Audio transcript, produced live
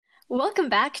Welcome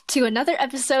back to another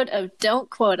episode of Don't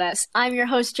Quote Us. I'm your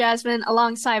host, Jasmine,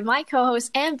 alongside my co-hosts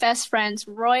and best friends,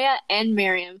 Roya and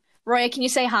Miriam. Roya, can you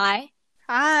say hi?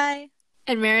 Hi.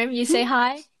 And Miriam, you say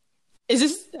hi? Is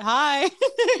this hi?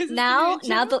 Now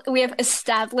that we have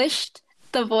established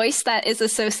the voice that is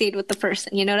associated with the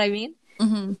person, you know what I mean?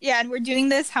 Mm-hmm. Yeah, and we're doing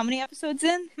this how many episodes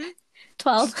in?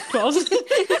 12. 12.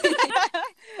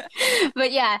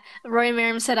 But yeah, Roya and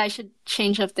Miriam said I should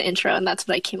change up the intro, and that's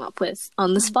what I came up with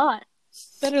on the spot.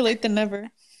 Better late than never.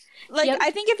 Like, Yep.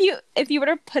 I think if you were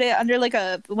to put it under like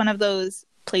one of those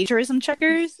plagiarism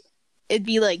checkers, it'd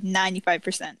be like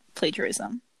 95%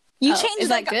 plagiarism. You changed Is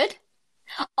that good?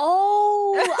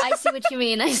 Oh, I see what you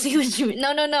mean.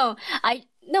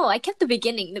 No. I kept the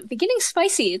beginning. The beginning's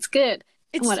spicy. It's good.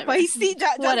 It's Whatever. spicy.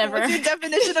 Whatever. What's your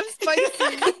definition of spicy?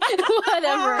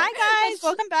 Whatever. Hi guys,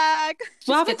 welcome back.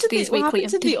 What happened get these weekly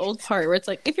to the updates. old part where it's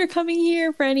like, if you're coming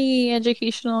here for any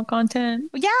educational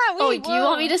content? Yeah. Wait, Do you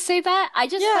want me to say that? I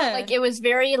just felt Yeah. like it was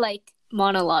very like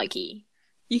monologue-y.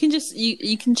 You can just,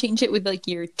 you can change it with like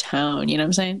your tone, you know what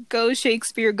I'm saying? Go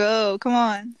Shakespeare, go! Come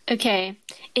on. Okay,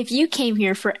 if you came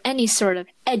here for any sort of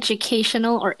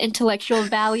educational or intellectual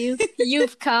value,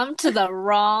 you've come to the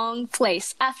wrong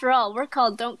place. After all, we're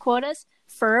called Don't Quote Us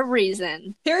for a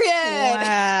reason. Period!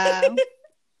 Wow.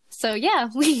 So yeah,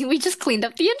 we just cleaned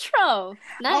up the intro.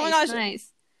 Nice, Oh my gosh. nice.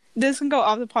 This can go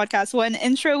off the podcast. Well, in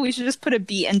intro, we should just put a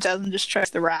beat and Jasmine just tries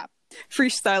to rap.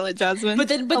 Freestyle it, Jasmine. But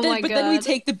then Oh my we God.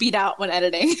 take the beat out when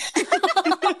editing.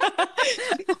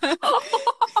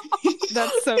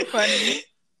 That's so funny.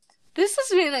 This has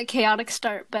been a chaotic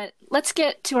start, but let's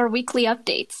get to our weekly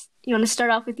updates. You want to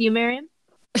start off with you, Miriam?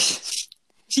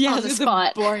 Yeah, On the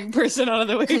spot. boring person out of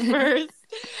the way first.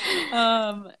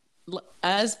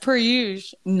 As per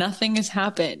usual, nothing has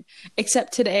happened.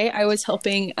 Except today I was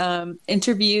helping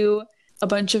interview a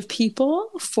bunch of people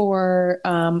for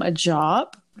a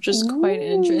job, which is quite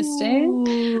interesting.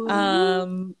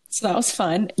 So that was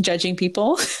fun, judging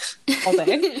people all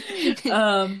day.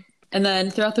 And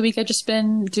then throughout the week, I've just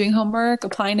been doing homework,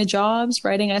 applying to jobs,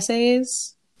 writing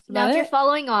essays. Now, if you're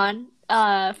following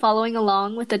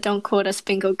along with the Don't Quote Us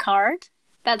bingo card,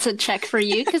 that's a check for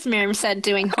you because Miriam said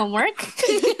doing homework.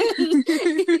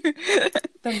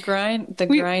 The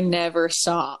grind never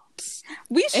stops.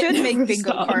 We should make never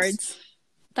bingo stops. cards.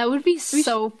 That would be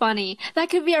so funny. That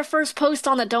could be our first post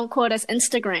on the Don't Quote Us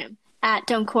Instagram at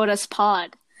Don't Quote Us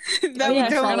Pod. That yeah, we I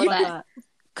don't follow forgot need about that.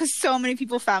 because so many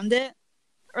people found it,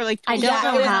 or like I don't tweeted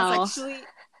know it, and how. I was like,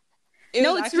 It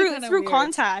no, was it's actually through kinda weird.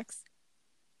 contacts.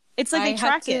 It's like they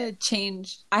track it.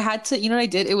 I had to, you know what I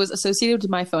did? It was associated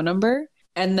with my phone number,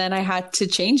 and then I had to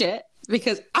change it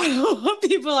because I don't want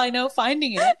people I know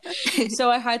finding it.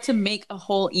 So I had to make a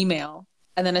whole email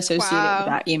and then associate it Wow. with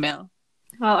that email.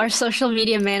 Well, our social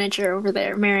media manager over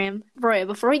there, Miriam. Roya,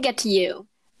 before we get to you,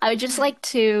 I would just like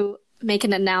to make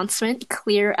an announcement,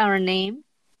 clear our name.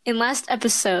 In last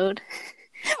episode,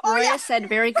 Roya said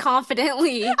very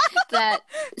confidently that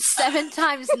 7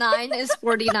 times 9 is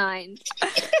 49.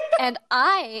 And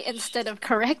I, instead of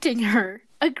correcting her,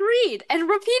 agreed and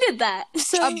repeated that.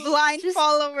 So A blind just-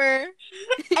 follower.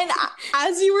 And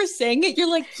as you were saying it, you're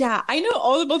like, yeah, I know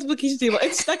all the multiplication table.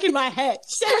 It's stuck in my head.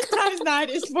 7 times 9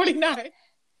 is 49.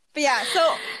 But yeah,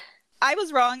 so I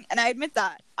was wrong, and I admit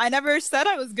that. I never said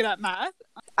I was good at math.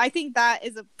 I think that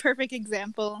is a perfect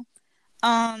example.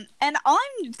 And all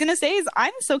I'm gonna say is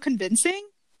I'm so convincing.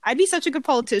 I'd be such a good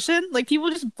politician. Like, people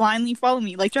just blindly follow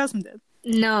me, like Jasmine did.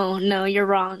 No, you're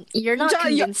wrong. You're not Ja-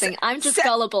 you're- convincing. I'm just se-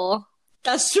 gullible.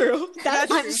 That's true.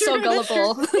 I'm so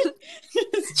gullible.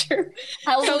 That's true.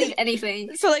 I'll believe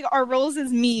anything. So, like, our roles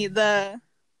is me, the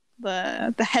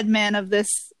head man of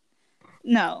this.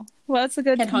 No, what's a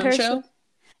good Head comparison? honcho?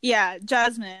 Yeah,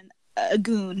 Jasmine, a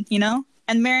goon, you know,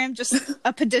 and Miriam just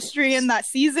a pedestrian that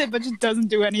sees it but just doesn't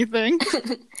do anything.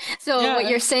 So Yeah. what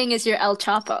you're saying is you're El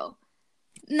Chapo.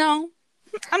 No,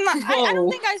 I'm not. I Whoa. don't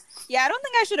think I. Yeah, I don't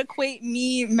think I should equate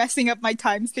me messing up my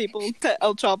times table to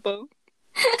El Chapo.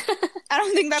 I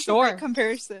don't think that's a Sure. great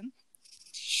comparison.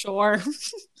 Sure.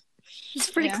 It's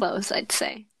pretty Yeah. close, I'd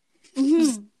say.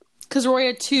 Because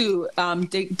Roya too,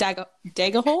 dig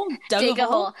a hole? Dig a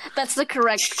hole. That's the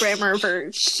correct grammar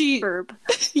verb. She, Verb.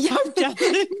 yeah,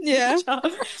 definitely. Yeah.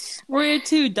 Roya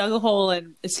too dug a hole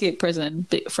and escaped prison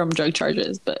from drug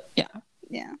charges. But yeah,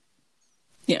 Yeah.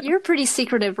 You're pretty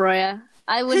secretive, Roya.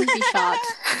 I wouldn't be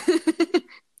shocked.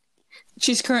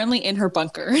 she's currently in her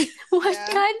bunker. What Yeah.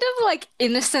 kind of like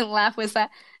innocent laugh was that?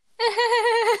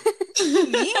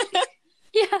 Me?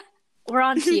 Yeah. We're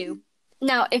on to you.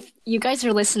 Now, if you guys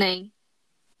are listening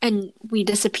and we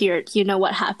disappeared, you know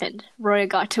what happened. Roya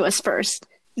got to us first.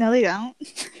 No, they don't.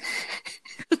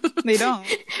 They don't.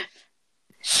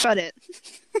 Shut it.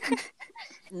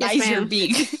 Nice your ma'am.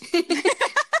 beak.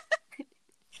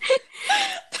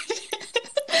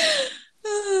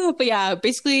 But yeah,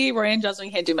 basically Roy and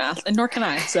Jasmine can't do math, and nor can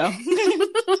I. So,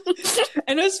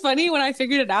 and it was funny when I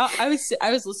figured it out. I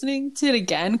was listening to it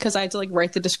again because I had to like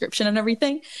write the description and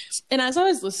everything. And as I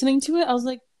was listening to it, I was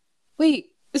like,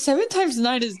 "Wait, 7 times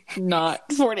 9 is not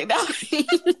 49." And then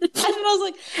I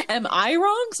was like, "Am I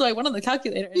wrong?" So I went on the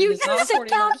calculator. And You it's not said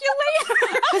 49.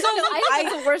 calculator. I think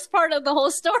that's the worst part of the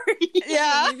whole story.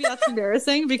 Yeah. Maybe that's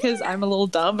embarrassing because I'm a little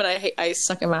dumb and I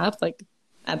suck at math like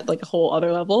at like a whole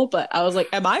other level. But I was like,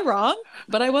 am I wrong?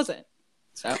 But I wasn't.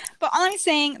 So But all I'm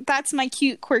saying, that's my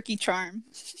cute, quirky charm.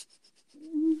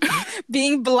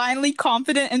 Being blindly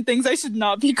confident in things I should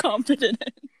not be confident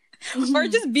in. Or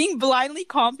just being blindly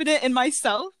confident in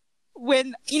myself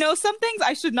when, some things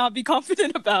I should not be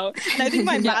confident about. And I think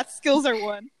my Yeah. math skills are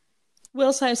one.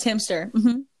 Will-sized hamster.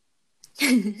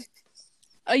 Mm-hmm.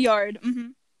 A yard. Mm-hmm.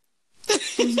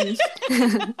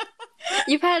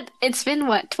 It's been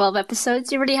what, 12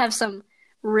 episodes? You already have some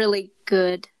really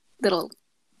good little,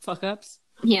 Fuck ups.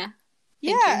 yeah.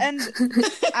 Yeah, and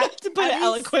To put it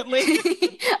eloquently.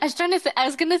 I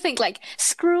was gonna think like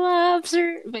screw ups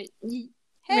but hey,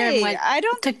 Miriam I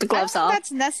don't took the I gloves don't off. think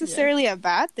that's necessarily a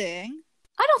bad thing.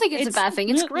 I don't think it's a bad thing.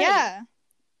 It's great. Yeah.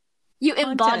 You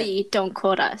embody don't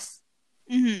quote us.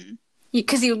 Mm-hmm.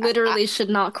 Because you literally should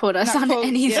not quote us Not on quote,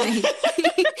 anything.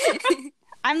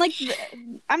 I'm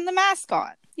I'm the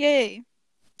mascot. Yay.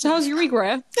 So how's your week,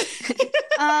 Raya?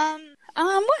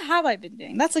 What have I been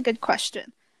doing? That's a good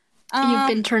question. You've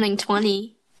been turning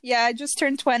 20. Yeah, I just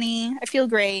turned 20. I feel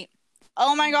great.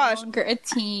 Oh my gosh. No longer a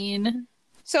teen.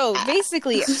 So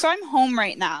basically, I'm home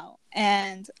right now,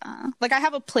 and I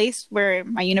have a place where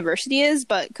my university is,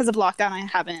 but because of lockdown, I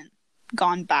haven't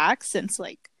gone back since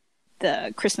like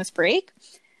the Christmas break.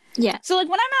 Yeah. So like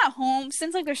when I'm at home,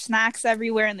 since like there's snacks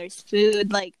everywhere and there's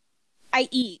food, like I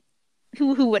eat.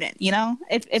 Who wouldn't,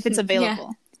 if it's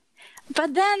available. Yeah.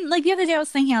 But then like the other day I was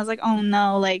thinking, I was like, oh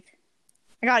no, like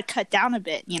I gotta cut down a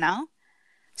bit,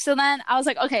 So then I was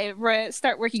like, okay, Roy,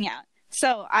 start working out.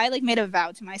 So I like made a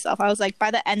vow to myself. I was like,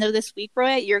 by the end of this week,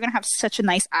 Roy, you're gonna have such a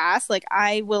nice ass. Like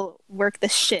I will work the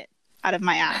shit out of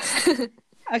my ass.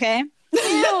 Okay? Ew.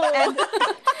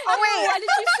 Oh wait, why did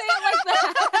you say it like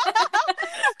that?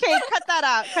 Okay, cut that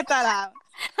out. Cut that out.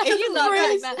 If you love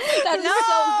that, that's so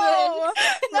good.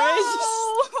 No.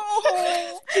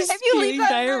 If you leave that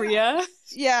diarrhea.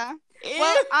 Yeah.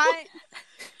 Well,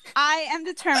 I am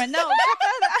determined. No, cut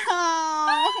that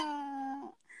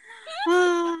out.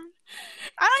 I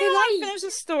don't even want to finish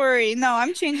the story. No,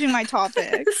 I'm changing my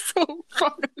topic. So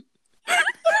funny.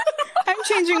 I'm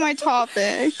changing my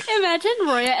topic. Imagine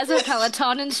Roya as a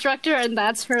Peloton instructor, and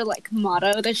that's her like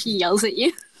motto that she yells at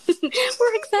you.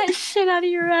 Work that shit out of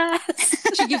your ass.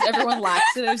 She gives everyone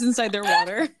laxatives inside their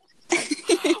water.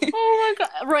 Oh my god.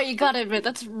 Right, you gotta admit,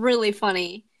 that's really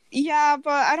funny. Yeah,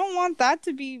 but I don't want that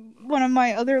to be one of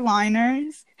my other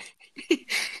liners.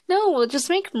 No, we'll just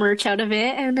make merch out of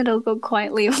it and it'll go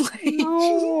quietly away.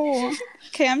 No.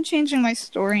 Okay, I'm changing my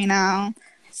story now.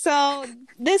 So,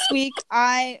 this week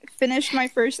I finished my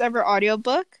first ever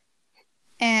audiobook.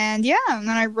 And yeah, and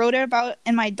then I wrote it about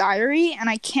in my diary and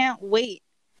I can't wait.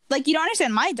 Like, you don't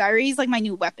understand, my diary is like my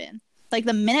new weapon. Like,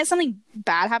 the minute something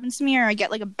bad happens to me or I get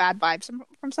like a bad vibe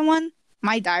from someone,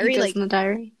 my diary, like, in the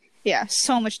diary. Yeah,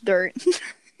 so much dirt.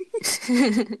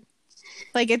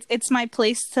 Like, it's my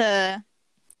place to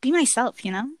be myself,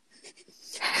 Okay,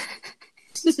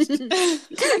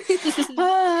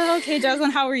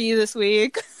 Jasmine, how were you this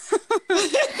week?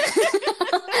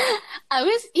 I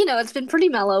was, it's been pretty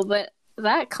mellow, but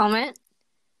that comment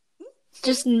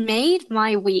just made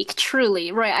my week,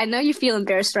 truly. Right, I know you feel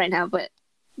embarrassed right now, but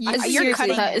You're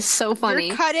cutting that it. is so funny.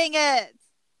 You're cutting it.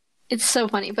 It's so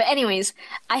funny. But anyways,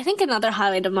 I think another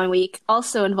highlight of my week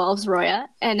also involves Roya,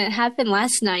 and it happened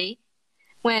last night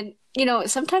when,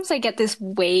 sometimes I get this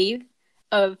wave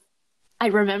of I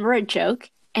remember a joke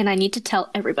and I need to tell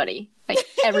everybody. Like,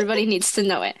 everybody needs to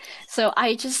know it. So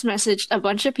I just messaged a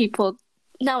bunch of people.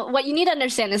 Now, what you need to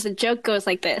understand is the joke goes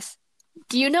like this.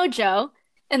 Do you know Joe?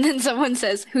 And then someone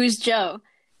says, who's Joe?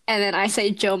 And then I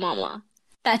say, Joe Mama.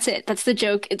 That's it. That's the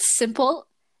joke. It's simple.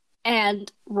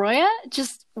 And Roya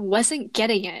just wasn't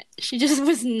getting it. She just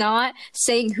was not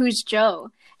saying who's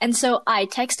Joe. And so I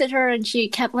texted her and she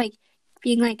kept like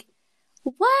being like,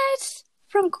 what?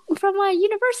 From my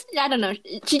university? I don't know.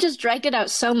 She just dragged it out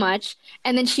so much.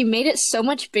 And then she made it so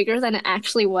much bigger than it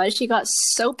actually was. She got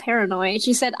so paranoid.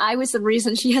 She said I was the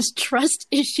reason she has trust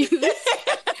issues.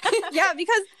 Yeah,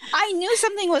 because I knew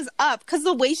something was up because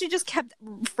the way she just kept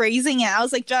phrasing it, I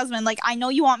was like, Jasmine, like, I know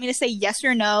you want me to say yes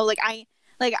or no. Like,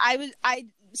 Like I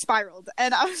spiraled,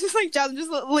 and I was just like, Jasmine, just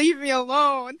leave me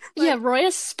alone. Like, Yeah,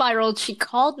 Roya spiraled. She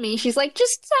called me. She's like,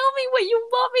 just tell me what you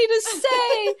want me to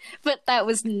say. But that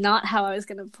was not how I was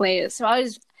going to play it. So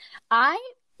I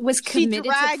was committed to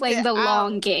dragged playing it the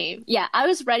long out. game. Yeah, I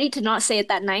was ready to not say it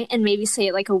that night and maybe say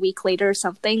it like a week later or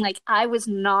something. Like, I was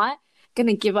not going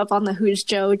to give up on the Who's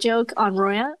Joe joke on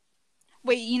Roya.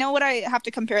 wait, you know what I have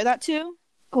to compare that to?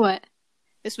 What?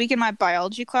 This week in my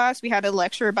biology class, we had a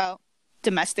lecture about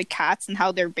domestic cats and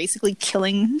how they're basically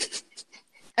killing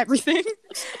everything.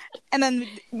 And then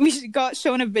we got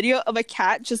shown a video of a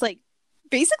cat just like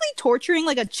basically torturing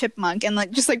like a chipmunk and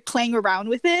like just like playing around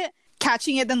with it,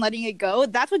 catching it, then letting it go.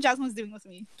 That's what Jasmine was doing with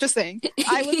me. Just saying.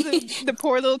 I was the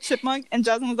poor little chipmunk, and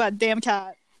Jasmine was that damn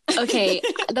cat. Okay,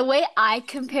 the way I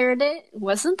compared it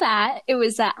wasn't that. It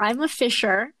was that I'm a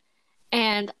fisher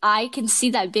and I can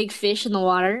see that big fish in the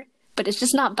water, but it's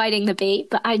just not biting the bait.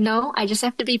 But I know I just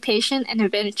have to be patient, and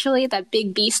eventually that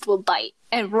big beast will bite.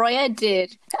 And Roya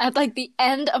did. At like the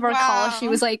end of our call, Wow. she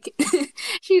was like,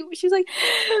 she was like,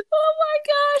 "Oh my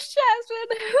gosh,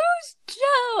 Jasmine, who's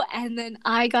Joe?" And then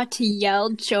I got to yell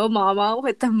Joe Mama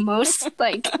with the most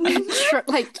like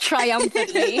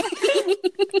triumphantly.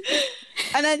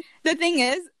 And then the thing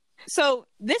is, so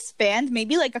this spanned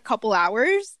maybe like a couple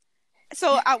hours.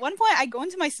 So at one point I go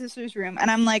into my sister's room and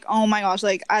I'm like, oh my gosh,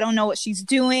 like I don't know what she's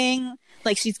doing.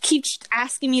 Like she keeps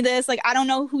asking me this. Like I don't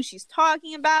know who she's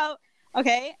talking about.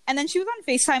 Okay. And then she was on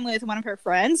FaceTime with one of her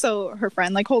friends. So her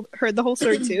friend like heard the whole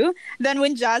story too. Then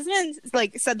when Jasmine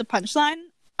like said the punchline,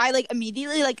 I like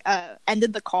immediately like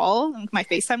ended the call, like, my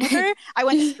FaceTime with her. I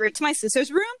went straight to my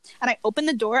sister's room and I opened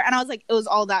the door and I was like, it was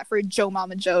all that for a Joe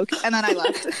Mama joke. And then I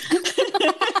left.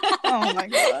 Oh my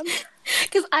god.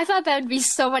 Because I thought that would be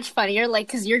so much funnier, like,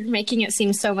 because you're making it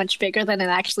seem so much bigger than it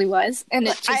actually was. And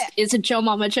it just is a Joe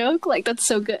Mama joke. Like, that's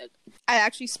so good. I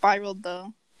actually spiraled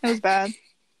though. It was bad.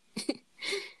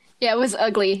 Yeah, it was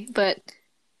ugly, but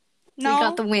No, we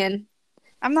got the win.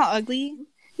 I'm not ugly.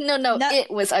 No, No.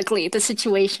 it was ugly, the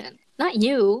situation. Not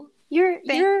you. You're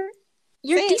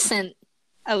Thanks. decent.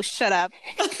 Oh, shut up.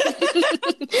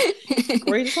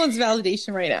 Corey just wants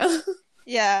validation right now.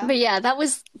 Yeah. But yeah, that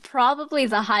was probably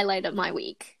the highlight of my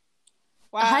week.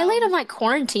 Wow. The highlight of my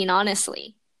quarantine,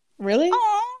 honestly. Really?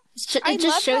 Aw. I It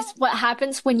just love shows how- what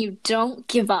happens when you don't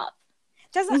give up.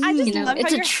 Jasmine, I just You know, love,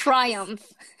 it's a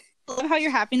triumph. love how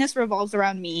your happiness revolves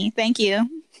around me. Thank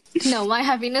you. No, my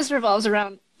happiness revolves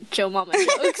around Joe Mama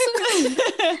jokes.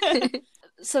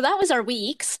 So that was our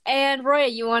weeks. And Roya,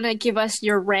 you want to give us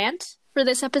your rant for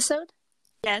this episode?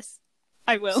 Yes,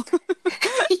 I will.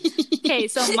 Okay,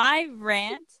 so my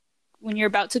rant, when you're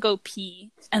about to go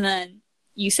pee, and then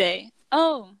you say,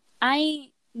 oh,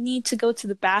 I need to go to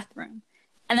the bathroom.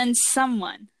 And then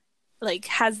someone, like,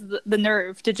 has the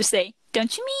nerve to just say,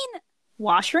 don't you mean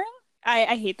washroom?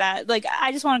 I hate that. Like,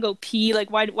 I just want to go pee.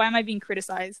 Like, why am I being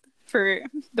criticized for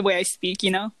the way I speak, you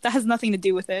know? That has nothing to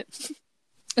do with it.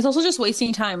 It's also just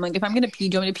wasting time. Like, if I'm gonna pee,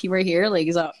 do you want me to pee right here? Like,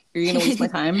 are you gonna waste my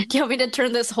time? Do you want me to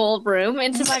turn this whole room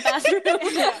into my bathroom?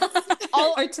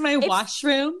 Or to my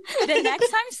washroom? The next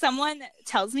time someone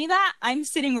tells me that, I'm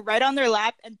sitting right on their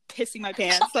lap and pissing my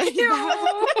pants. Like,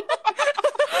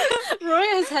 Roya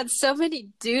has had so many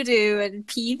doo-doo and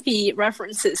pee-pee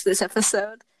references this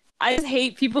episode. I just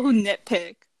hate people who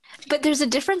nitpick. But there's a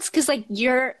difference because, like,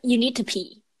 you need to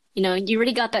pee. You know, you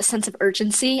already got that sense of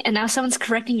urgency, and now someone's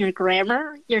correcting your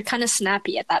grammar. You're kind of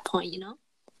snappy at that point, you know?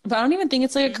 But I don't even think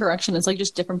it's like a correction. It's like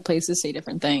just different places say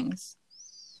different things.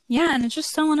 Yeah, and it's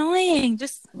just so annoying.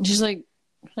 Just Just like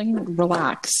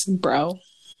relax, bro.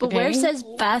 But Okay? where says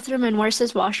bathroom and where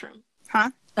says washroom? huh?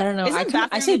 I don't know. Isn't I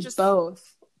bathroom say just- both.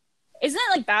 Isn't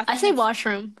it like bathroom? I say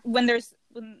washroom. when there's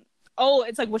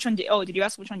it's like which one did you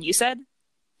ask which one you said?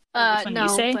 Or which one No, you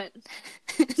say?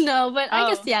 but no, but I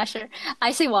guess yeah, sure.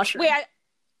 I say washroom.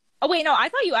 Wait, no, I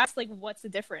thought you asked like what's the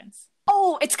difference?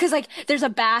 Oh, it's because like there's a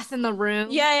bath in the room.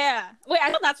 Yeah. Wait,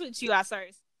 I thought that's what you asked.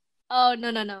 Sorry. Oh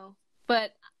no.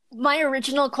 But my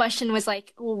original question was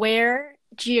like, where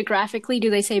geographically do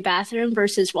they say bathroom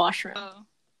versus washroom? Oh.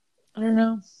 I don't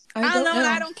know. I don't know. And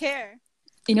I don't care.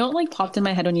 You know what like popped in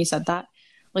my head when you said that?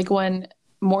 Like when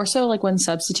more so like when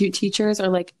substitute teachers are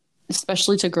like,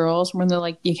 especially to girls, when they're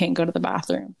like, you can't go to the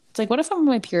bathroom. It's like, what if I'm on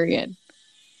my period?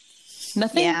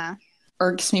 Nothing Yeah.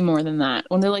 irks me more than that.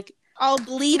 When they're like, I'll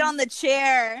bleed on the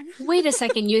chair. Wait a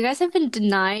second, you guys have been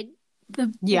denied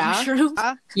the Yeah. washroom?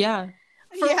 yeah,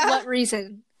 For Yeah. what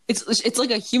reason? it's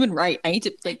like a human right. I need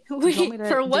to like do you want me Wait, to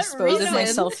for what dispose reason? of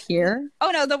myself here. Oh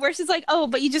no, the worst is like, oh,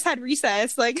 but you just had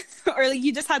recess, like, or like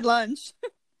you just had lunch.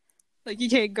 Like you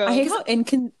can't go. I hate how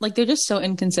they're just so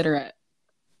inconsiderate.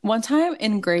 One time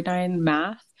in grade 9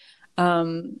 math,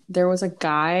 there was a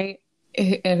guy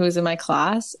who was in my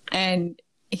class, and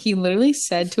he literally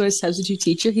said to his substitute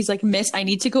teacher, he's like, "Miss, I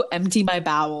need to go empty my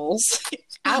bowels."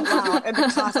 Out loud in the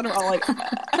class, and we're all like,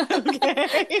 okay.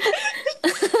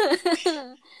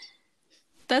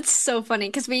 That's so funny,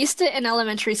 because we used to, in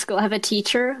elementary school, have a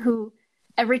teacher who,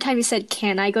 every time he said,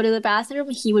 "Can I go to the bathroom?"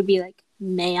 he would be like,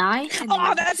 "May I?" And then Oh, he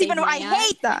would that's say, even. I "May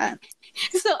hate that.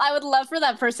 So I would love for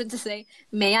that person to say,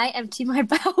 "May I empty my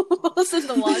bowels in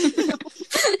the washroom?"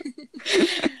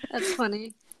 That's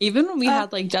funny. Even when we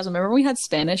had like, Jasmine, remember we had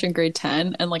Spanish in grade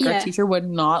 10, and like our teacher would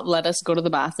not let us go to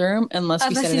the bathroom unless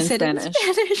we said it in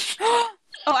Spanish. Oh,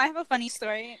 I have a funny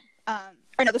story.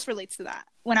 Or no, this relates to that.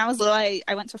 When I was little, I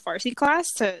went to Farsi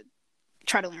class to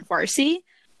try to learn Farsi.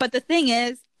 But the thing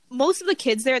is, most of the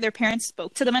kids there, their parents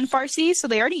spoke to them in Farsi, so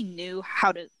they already knew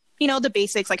how to, you know, the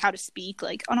basics, like how to speak,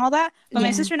 like on all that. But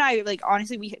my sister and I, like,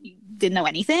 honestly, we didn't know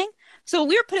anything. So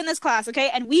we were put in this class, okay,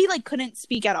 and we like couldn't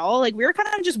speak at all. Like we were kind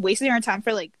of just wasting our time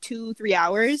for like 2-3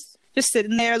 hours, just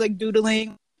sitting there like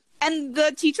doodling, and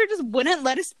the teacher just wouldn't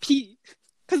let us pee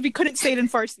because we couldn't say it in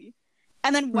Farsi.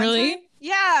 And then one time,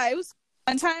 yeah, it was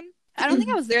one time. I don't think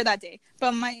I was there that day,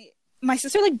 but my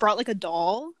sister like brought like a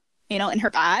doll, you know, in her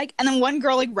bag, and then one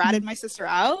girl like ratted my sister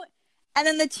out, and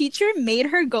then the teacher made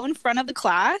her go in front of the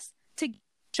class to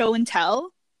show and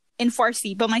tell in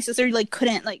Farsi, but my sister like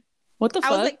couldn't like. What the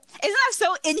fuck? I was like, isn't that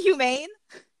so inhumane?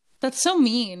 That's so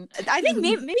mean. I think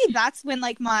maybe that's when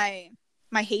like my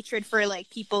hatred for like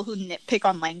people who nitpick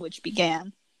on language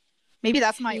began. Maybe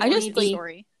that's my origin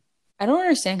story. I don't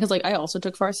understand, because like I also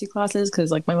took Farsi classes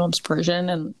because like my mom's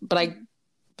Persian, but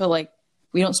like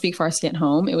we don't speak Farsi at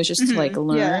home. It was just to like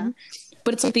learn. Yeah.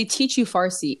 But it's like they teach you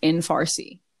Farsi in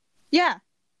Farsi. Yeah,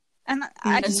 and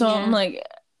so I'm like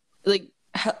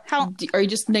how are you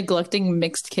just neglecting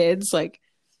mixed kids like?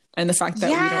 And the fact that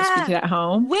we don't speak it at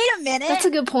home. Wait a minute. That's a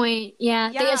good point.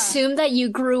 Yeah. They assume that you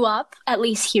grew up at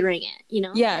least hearing it, you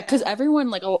know? Yeah, because everyone,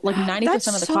 like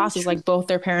 90% of the classes, like both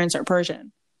their parents are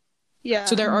Persian. Yeah.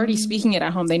 So they're already speaking it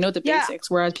at home. They know the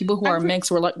basics. Whereas people who are mixed,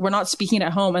 we're not speaking it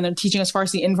at home, and they're teaching us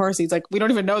Farsi in Farsi. It's like, we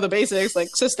don't even know the basics. Like,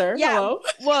 sister, hello.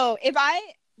 Whoa,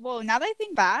 now that I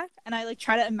think back and I like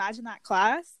try to imagine that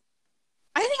class,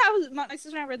 I think my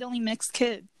sister and I were the only mixed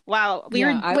kid. Wow. We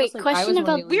were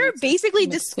basically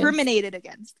discriminated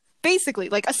against. Basically,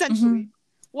 like essentially. Mm-hmm.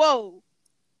 Whoa.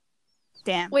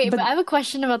 Damn. Wait, but I have a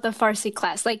question about the Farsi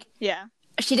class. Like,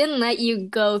 she didn't let you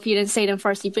go if you didn't say it in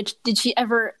Farsi, but did she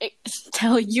ever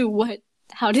tell you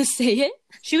how to say it?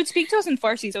 She would speak to us in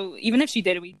Farsi, so even if she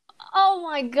did, Oh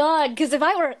my god, because if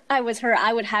I was her,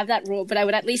 I would have that rule, but I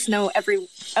would at least know I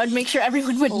would make sure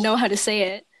everyone would know how to say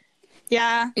it.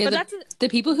 Yeah, but the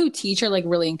people who teach are like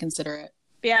really inconsiderate.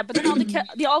 Yeah, but then all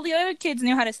the other kids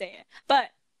knew how to say it. But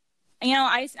you know,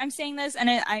 I'm saying this and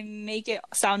I make it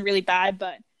sound really bad,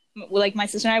 but like my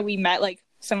sister and I, we met like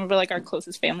some of like our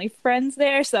closest family friends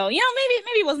there, so you know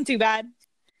maybe it wasn't too bad.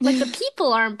 Like the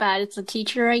people aren't bad; it's the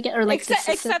teacher, I get, or like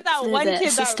except that one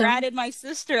kid that ratted my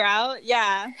sister out.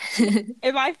 Yeah,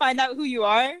 if I find out who you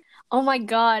are. Oh my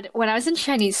god! When I was in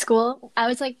Chinese school, I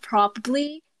was like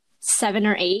probably 7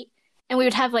 or 8. And we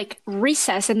would have, like,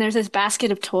 recess, and there's this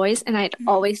basket of toys, and I'd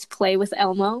always play with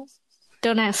Elmo.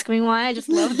 Don't ask me why, I just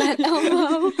love that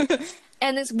Elmo.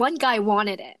 And this one guy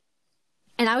wanted it.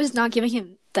 And I was not giving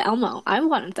him the Elmo. I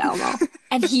wanted the Elmo.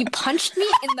 And he punched me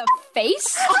in the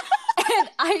face, and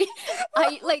I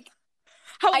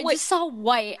just saw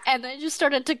white, and I just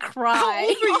started to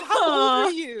cry. How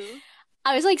old were you?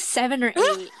 I was, like, 7 or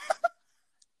 8.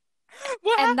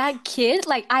 And that kid,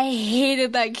 like, I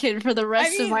hated that kid for the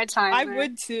rest of my time. I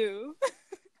would too.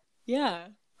 Yeah.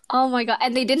 Oh my god.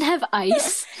 And they didn't have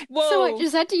ice. Whoa. So I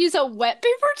just had to use a wet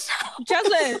paper towel.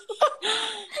 Jasmine,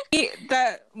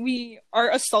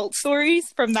 our assault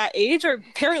stories from that age are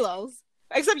parallels.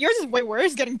 Except yours is way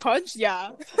worse, getting punched.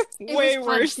 Yeah. Way worse.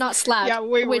 Punched, not slapped. Yeah,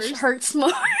 way worse. Which hurts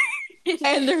more.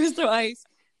 And there was no ice.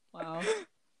 Wow.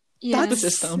 Yeah. That's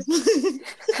the system.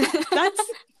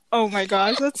 Oh my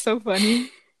gosh, that's so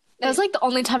funny. That was like the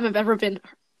only time I've ever been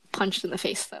punched in the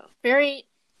face, though. Very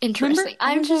interesting.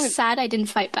 I'm just sad I didn't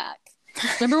fight back.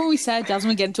 Remember when we said Jasmine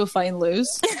would get into a fight and lose?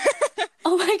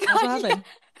 Oh my god. That's what happened.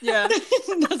 Yeah.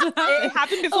 That's what happened. It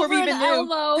happened before we even knew.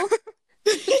 Elmo.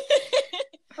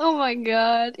 Oh my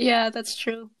god. Yeah, that's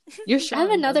true. You're sure. I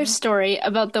have another story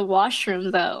about the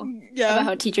washroom, though. Yeah. About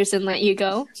how teachers didn't let you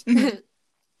go.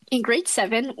 In grade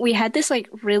 7, we had this like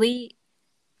really...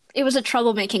 It was a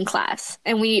troublemaking class,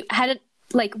 and we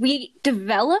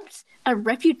developed a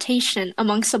reputation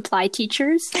among supply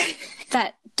teachers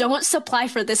that don't supply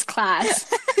for this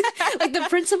class. Like the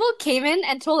principal came in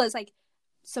and told us like,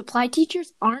 supply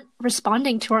teachers aren't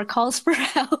responding to our calls for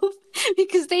help.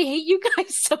 because they hate you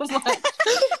guys so much.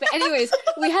 But anyways,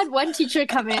 we had one teacher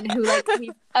come in who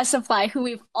a supply who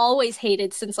we've always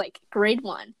hated since like grade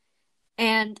 1.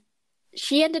 And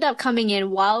she ended up coming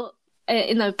in while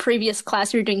in the previous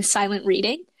class we were doing silent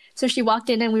reading. So she walked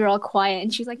in and we were all quiet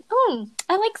and she's like, "Oh,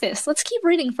 I like this. Let's keep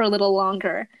reading for a little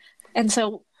longer." And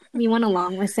so we went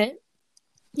along with it.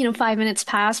 5 minutes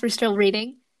pass, we're still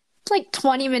reading. It's like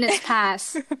 20 minutes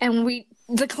pass and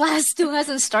the class still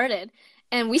hasn't started.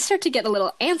 And we start to get a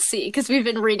little antsy because we've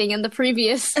been reading in the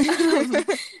previous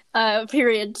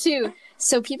period too.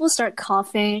 So people start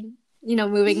coughing,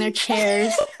 moving their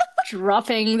chairs,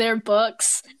 dropping their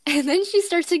books. And then she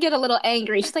starts to get a little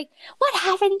angry. She's like, "What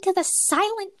happened to the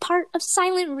silent part of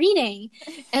silent reading?"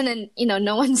 And then,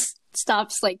 no one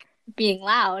stops like being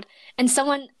loud. And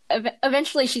someone,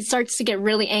 eventually she starts to get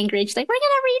really angry. She's like, "We're going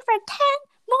to read for 10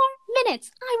 more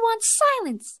minutes. I want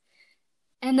silence."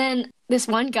 And then this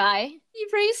one guy, he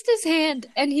raised his hand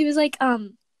and he was like,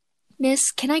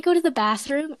 "Miss, can I go to the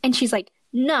bathroom?" And she's like,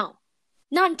 "No,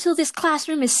 not until this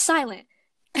classroom is silent."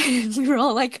 And we were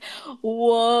all like,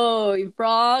 "Whoa,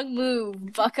 wrong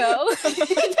move, bucko."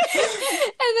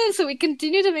 And then so we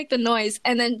continue to make the noise.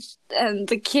 And then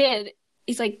the kid,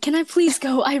 he's like, "Can I please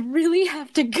go? I really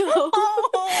have to go."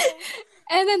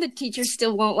 And then the teacher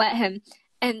still won't let him.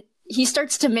 And he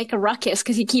starts to make a ruckus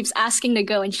because he keeps asking to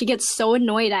go. And she gets so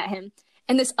annoyed at him.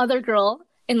 And this other girl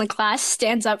in the class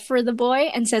stands up for the boy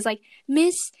and says like,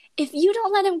 "Miss, if you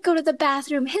don't let him go to the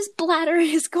bathroom, his bladder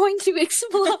is going to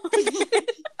explode."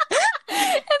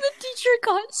 And the teacher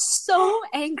got so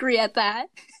angry at that.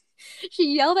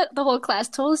 She yelled at the whole class,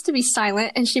 told us to be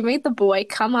silent, and she made the boy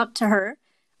come up to her,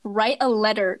 write a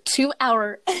letter to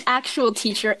our actual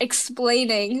teacher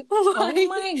explaining why, Oh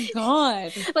my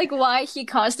god. like why he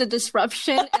caused a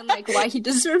disruption and like why he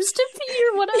deserves to pee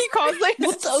or whatever. He caused like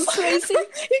It's so crazy.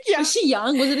 Yeah. Was she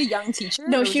young? Was it a young teacher?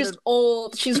 No, Or she was was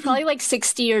old. She was probably like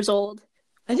 60 years old.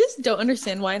 I just don't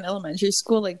understand why in elementary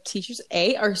school, like, teachers,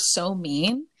 A, are so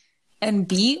mean, and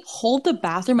B, hold the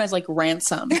bathroom as, like,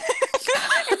 ransom.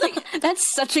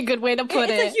 That's such a good way to put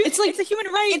it. It's a human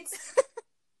right.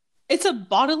 It's a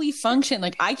bodily function.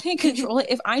 Like, I can't control it.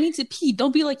 If I need to pee,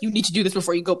 don't be like, "You need to do this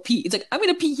before you go pee." It's like, I'm going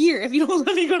to pee here if you don't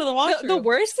let me go to the washroom. The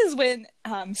worst is when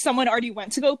someone already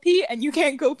went to go pee and you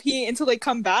can't go pee until they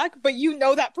come back, but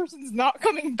that person's not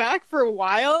coming back for a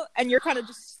while and you're kind of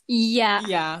just... Yeah.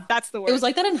 Yeah. That's the worst. It was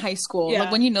like that in high school. Yeah.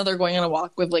 Like, when they're going on a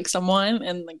walk with, like, someone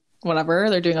and, like, whatever,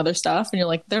 they're doing other stuff, and you're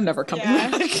like, they're never coming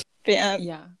back. Yeah.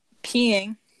 Yeah.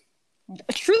 Peeing.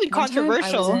 Truly One time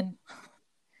controversial.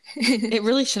 it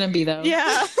really shouldn't be, though.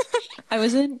 Yeah. I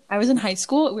was in high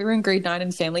school. We were in grade 9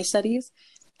 in family studies,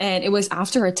 and it was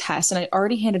after a test, and I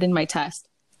already handed in my test.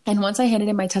 And once I handed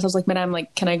in my test, I was like, "Madam,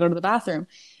 like, can I go to the bathroom?"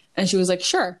 And she was like,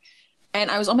 "Sure."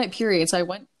 And I was on my period, so I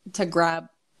went to grab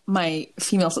my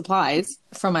female supplies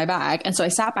from my bag, and so I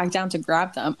sat back down to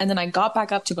grab them, and then I got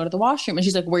back up to go to the washroom, and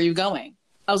she's like, "Where are you going?"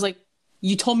 I was like,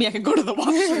 "You told me I could go to the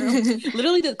washroom."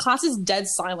 Literally, the class is dead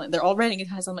silent. They're all writing a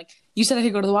test. I'm like, "You said I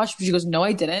could go to the washroom." She goes, "No,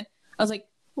 I didn't." I was like,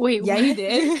 Wait, "Yeah, what? you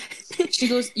did." She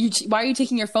goes, "Why are you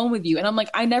taking your phone with you?" And I'm like,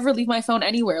 "I never leave my phone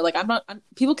anywhere. Like,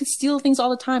 people can steal things all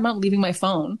the time. I'm not leaving my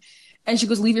phone." And she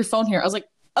goes, "Leave your phone here." I was like,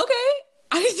 "Okay,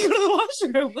 I need to go to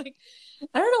the washroom." Like,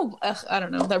 I don't know. I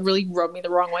don't know. That really rubbed me the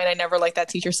wrong way, and I never liked that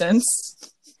teacher since.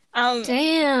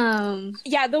 Damn.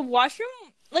 Yeah, the washroom,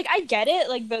 like, I get it,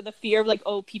 like, the fear of, like,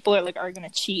 oh, people are gonna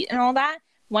cheat and all that.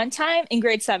 One time in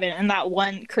grade 7, in that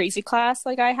one crazy class,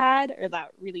 like, I had, or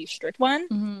that really strict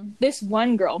one, this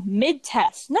one girl,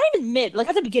 mid-test, not even mid, like,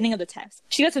 at the beginning of the test,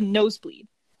 she gets a nosebleed,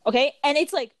 okay? And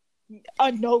it's, like,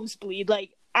 a nosebleed. Like,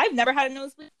 I've never had a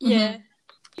nosebleed. Yeah.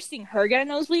 Seeing her get a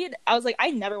nosebleed, I was like,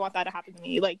 I never want that to happen to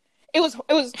me. Like, it was,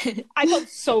 I felt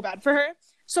so bad for her.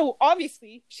 So,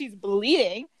 obviously, she's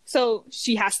bleeding, so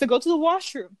she has to go to the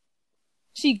washroom.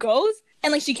 She goes,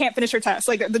 and, like, she can't finish her test.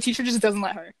 Like, the teacher just doesn't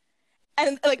let her.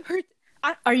 And, like,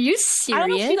 Are you serious? I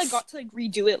don't know if she, like, got to, like,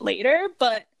 redo it later,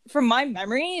 but from my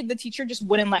memory, the teacher just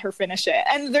wouldn't let her finish it.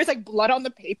 And there's, like, blood on the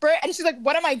paper, and she's like,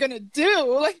 "What am I gonna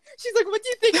do?" Like, she's like, "What do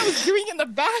you think I was doing in the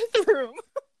bathroom?"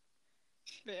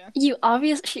 Yeah.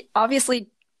 She obviously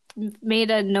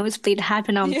made a nosebleed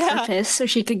happen on purpose so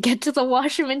she could get to the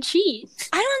washroom and cheat.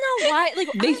 I don't know why.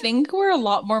 Like, They think we're a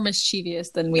lot more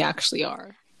mischievous than we actually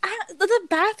are. the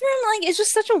bathroom, like, it's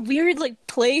just such a weird, like,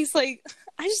 place. Like,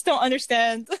 I just don't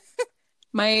understand.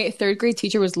 My 3rd grade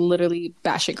teacher was literally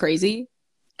batshit crazy.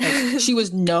 Like, she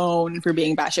was known for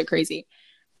being batshit crazy.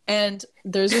 And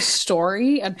there's a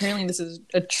story, apparently this is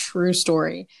a true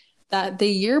story, that the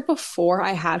year before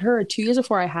I had her, or 2 years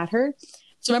before I had her,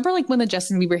 so remember, like, when the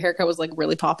Justin Bieber haircut was, like,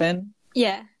 really poppin'?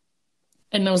 Yeah.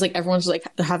 And it was like everyone's like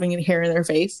having hair in their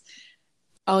face.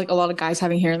 Like a lot of guys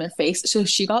having hair in their face. So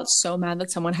she got so mad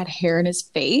that someone had hair in his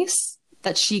face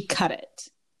that she cut it.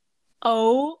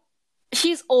 Oh,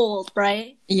 she's old,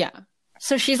 right? Yeah.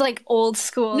 So she's like old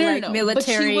school,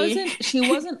 military. But she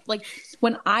wasn't like,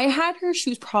 when I had her, she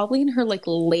was probably in her like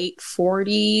late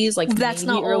 40s, like that's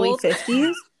maybe not early old.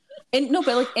 50s. And no,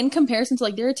 but like in comparison to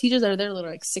like, there are teachers that are there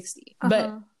literally like 60.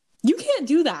 But you can't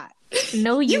do that.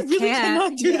 No, you really can't.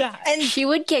 cannot do that. And she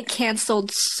would get canceled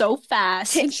so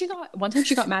fast. And one time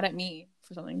she got mad at me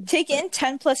for something. Take in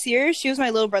 10 plus years, she was my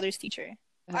little brother's teacher.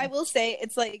 I will say,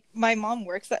 it's like my mom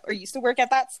used to work at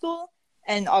that school,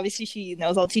 and obviously she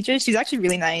knows all teachers. She's actually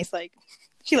really nice. Like,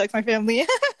 she likes my family.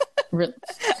 Really?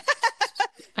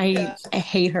 I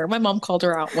hate her. My mom called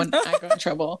her out when I got in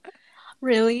trouble.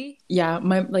 Really? Yeah,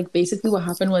 basically what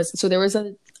happened was,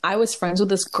 I was friends with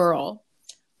this girl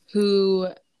who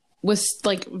was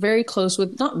like very close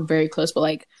with, not very close, but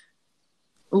like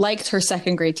liked her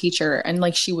second grade teacher, and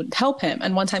like she would help him.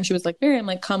 And one time she was like, Miriam,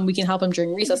 like, come, we can help him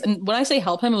during recess. And when I say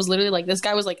help him, it was literally like, this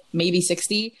guy was like maybe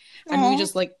 60, and we would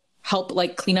just like help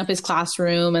like clean up his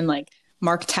classroom and like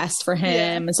mark tests for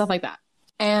him and stuff like that.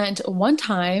 And one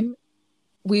time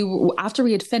after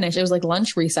we had finished, it was like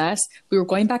lunch recess, we were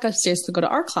going back upstairs to go to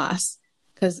art class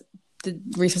because the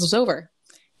recess was over.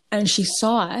 And she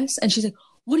saw us and she's like,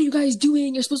 what are you guys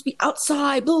doing? You're supposed to be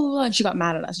outside, blah, blah, blah. And she got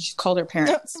mad at us and she called her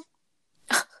parents.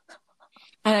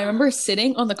 And I remember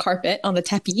sitting on the carpet, on the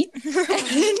tapis,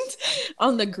 and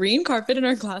on the green carpet in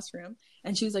our classroom.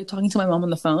 And she was like talking to my mom on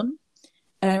the phone.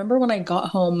 And I remember when I got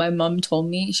home, my mom told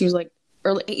me, she was like,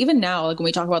 even now, like when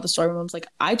we talk about the story, my mom's like,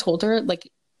 I told her,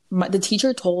 like, the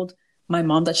teacher told my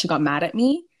mom that she got mad at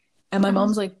me. And my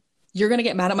mom's like, you're going to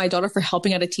get mad at my daughter for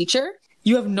helping out a teacher?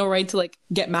 You have no right to like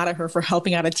get mad at her for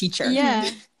helping out a teacher. Yeah.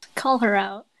 Call her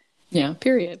out. Yeah,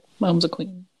 period. Mom's a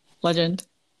queen. Legend.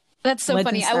 That's so Legend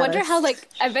funny. status. I wonder how, like,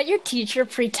 I bet your teacher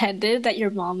pretended that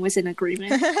your mom was in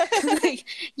agreement. Like,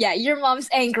 yeah, your mom's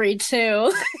angry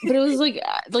too. But it was like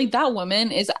that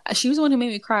woman she was the one who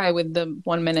made me cry with the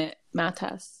 1 minute math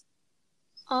test.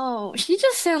 Oh, she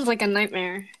just sounds like a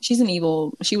nightmare. She was an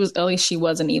evil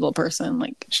person.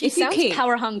 Like, she sounds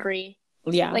power hungry.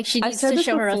 Yeah. Like she needs to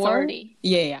show her authority.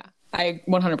 Yeah. I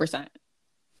 100%.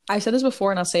 I've said this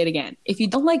before and I'll say it again. If you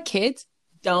don't like kids,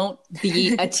 don't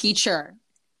be a teacher.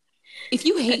 If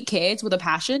you hate kids with a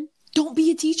passion, don't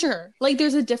be a teacher. Like,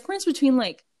 there's a difference between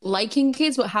like liking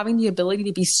kids but having the ability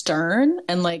to be stern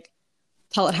and like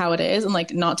tell it how it is and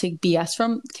like not take BS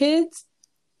from kids.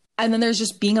 And then there's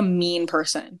just being a mean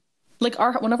person. Like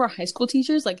one of our high school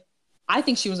teachers, like, I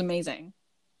think she was amazing.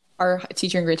 Our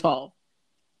teacher in grade 12.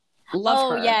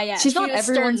 Love her. Oh, yeah. She's not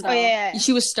everyone's. Stern,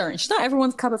 she was stern. She's not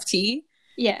everyone's cup of tea.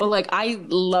 Yeah. But like, I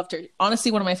loved her.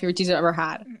 Honestly, one of my favorite teachers I've ever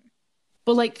had.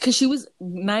 But like, because she was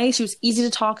nice, she was easy to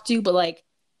talk to, but like,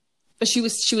 she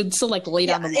would still like lay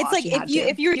down the law. It's like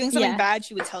if you were doing something bad,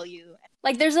 she would tell you.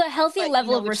 Like, there's a healthy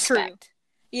level of respect.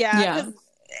 Yeah.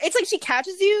 It's like she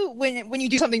catches you when you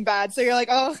do something bad, so you're like,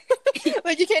 oh,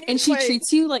 like you can't. And she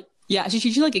treats you like she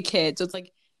treats you like a kid. So it's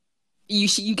like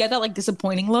you get that like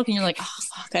disappointing look, and you're like, oh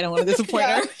fuck, I don't want to disappoint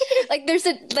her. Like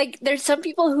there's some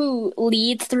people who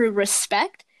lead through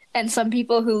respect, and some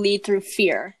people who lead through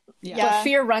fear. Yeah. But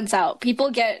fear runs out.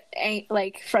 People get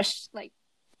frustrated.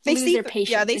 They lose their patience.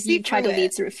 Yeah, they try to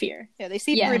lead through fear. Yeah, they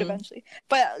see through it eventually.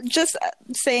 But just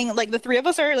saying, like, the three of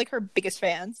us are like her biggest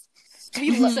fans.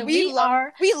 We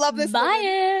love this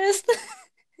biased.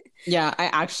 Yeah, I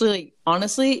actually,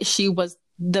 honestly, she was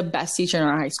the best teacher in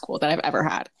our high school that I've ever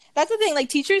had. That's the thing, like,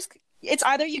 teachers, it's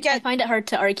either you get... I find it hard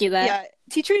to argue that. Yeah,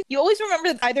 teachers, you always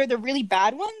remember either the really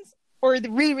bad ones or the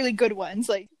really, really good ones.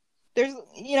 Like, there's,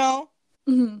 you know...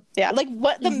 Mm-hmm. Yeah, like,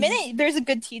 the minute there's a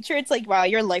good teacher, it's like, wow,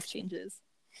 your life changes.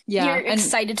 Yeah. You're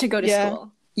excited to go to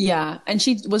school. Yeah, and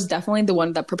she was definitely the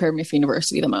one that prepared me for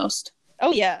university the most.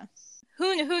 Oh, yeah.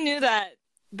 Who knew that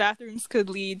bathrooms could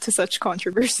lead to such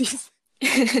controversies?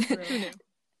 Who knew?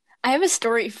 I have a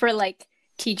story for, like,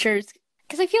 teachers,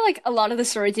 because I feel like a lot of the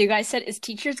stories you guys said is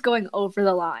teachers going over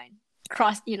the line,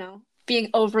 being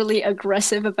overly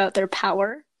aggressive about their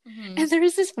power. Mm-hmm. And there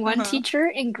was this one teacher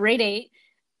in grade 8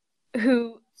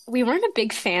 who we weren't a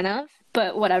big fan of,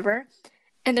 but whatever.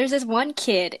 And there's this one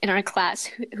kid in our class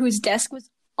whose desk was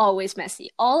always messy.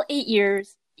 All 8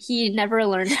 years, he never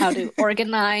learned how to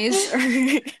organize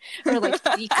or like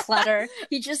declutter.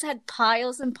 He just had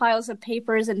piles and piles of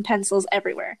papers and pencils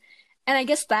everywhere. And I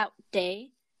guess that day,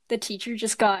 the teacher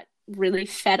just got really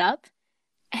fed up.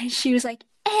 And she was like,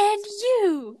 "And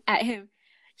you," at him.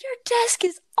 "Your desk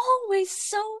is always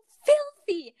so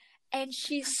filthy." And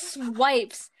she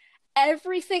swipes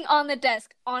everything on the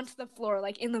desk onto the floor,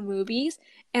 like in the movies,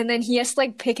 and then he has to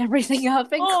like pick everything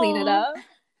up and clean it Aw. up.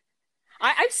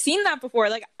 I've seen that before.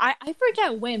 Like I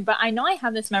forget when, but I know I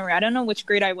have this memory. I don't know which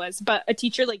grade I was, but a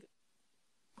teacher like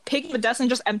picking the desk and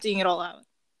just emptying it all out.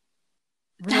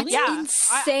 That's Yeah.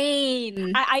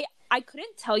 insane. I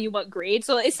couldn't tell you what grade,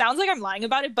 so it sounds like I'm lying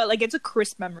about it, but like it's a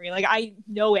crisp memory. Like I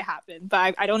know it happened,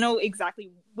 but I don't know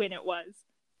exactly when it was.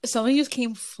 Something just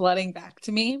came flooding back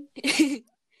to me.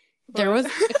 There was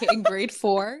in grade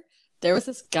 4. There was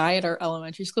this guy at our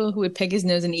elementary school who would pick his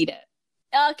nose and eat it.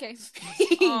 Okay.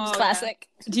 Oh, Classic.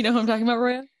 Do you know who I'm talking about,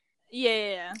 Roya?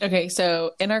 Yeah. Okay,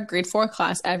 so in our grade 4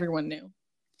 class, everyone knew.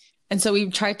 And so we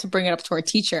tried to bring it up to our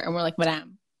teacher, and we're like,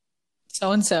 Madame,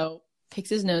 so-and-so picks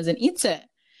his nose and eats it.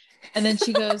 And then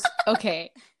she goes,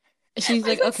 okay. She's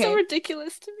like, That's okay. so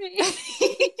ridiculous to me.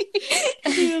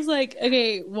 And he was like,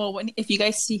 okay, well, if you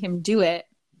guys see him do it,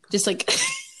 just like,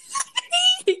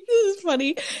 this is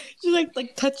funny. She's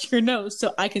like, touch your nose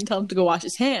so I can tell him to go wash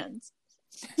his hands.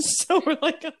 So we're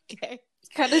like, okay.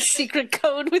 Kind of secret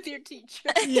code with your teacher.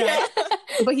 Yeah.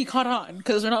 But he caught on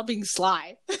because we're not being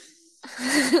sly.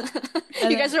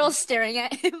 You guys are all staring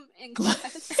at him in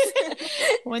class.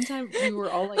 One time we were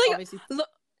all like obviously.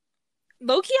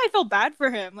 Low-key, I felt bad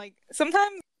for him. Like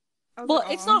sometimes. I was Well,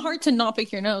 like, it's "Aw." not hard to not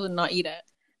pick your nose and not eat it.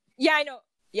 Yeah, I know.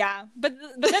 Yeah, but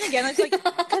then again, it's like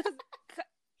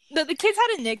the kids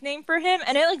had a nickname for him,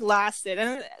 and it like lasted,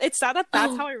 and it's sad that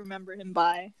that's how I remember him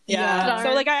by. Yeah.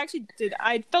 So like I actually did.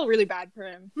 I felt really bad for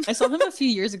him. I saw him a few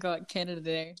years ago at Canada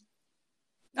Day.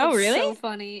 Oh, That's really? So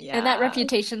funny. Yeah. And that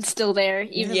reputation's still there,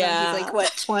 even though he's like,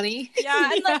 what, 20?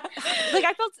 Yeah, and like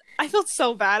I felt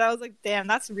so bad. I was like, damn,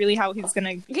 that's really how he's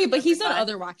gonna. Be Okay, but he's done remembered by.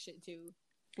 other whack shit too.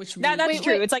 Which That's Wait,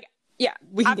 true. wait. It's like yeah.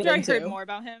 we can After get I into. heard more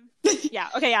about him. Yeah.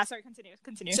 Okay. Yeah. Sorry.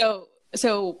 Continue.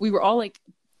 So we were all like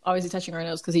obviously touching our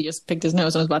nose because he just picked his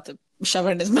nose and was about to shove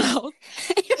it in his mouth.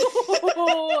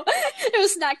 It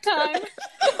was snack time.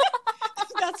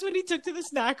 That's what he took to the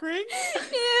snack ring.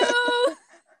 Ew.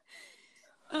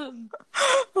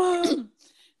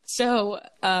 So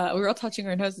we were all touching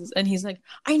our noses, and he's like,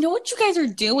 "I know what you guys are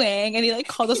doing," and he like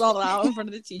called us all out in front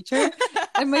of the teacher.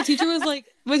 And my teacher was like,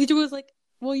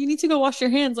 "Well, you need to go wash your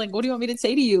hands. Like, what do you want me to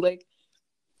say to you? Like,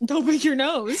 don't pick your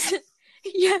nose."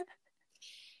 Yeah.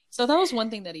 So that was one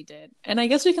thing that he did, and I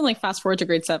guess we can like fast forward to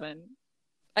grade 7.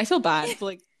 I feel bad, but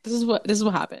like this is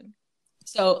what happened.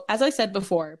 So as I said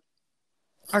before,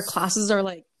 our classes are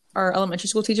like our elementary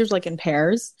school teachers like in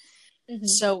pairs. Mm-hmm.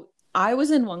 So I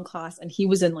was in one class and he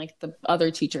was in like the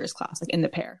other teacher's class, like in the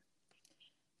pair.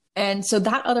 And so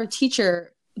that other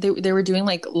teacher, they were doing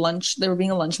like lunch. They were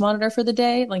being a lunch monitor for the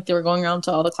day. Like they were going around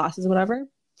to all the classes, whatever.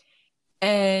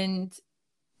 And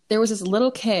there was this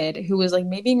little kid who was like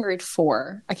maybe in grade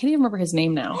 4. I can't even remember his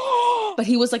name now, but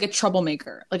he was like a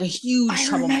troublemaker, like a huge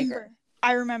troublemaker.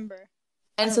 I remember.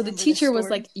 And I so the remember this teacher was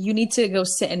story. like, you need to go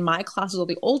sit in my class with all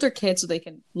the older kids so they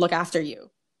can look after you.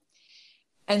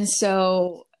 And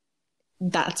so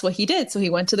that's what he did. So he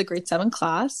went to the grade 7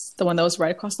 class, the one that was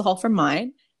right across the hall from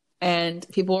mine, and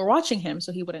people were watching him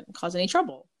so he wouldn't cause any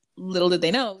trouble. Little did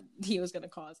they know he was going to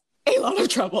cause a lot of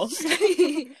trouble.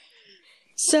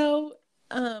 So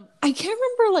I can't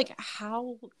remember like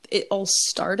how it all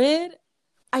started.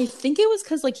 I think it was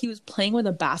because like he was playing with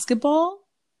a basketball.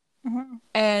 Mhm.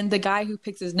 And the guy who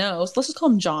picks his nose, let's just call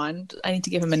him John. I need to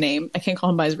give him a name. I can't call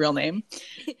him by his real name.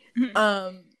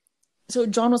 So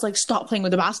John was like, stop playing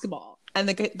with the basketball. And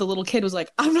the little kid was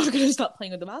like, I'm not going to stop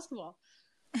playing with the basketball.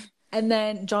 And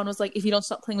then John was like, if you don't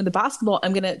stop playing with the basketball,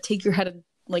 I'm going to take your head and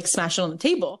like smash it on the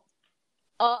table.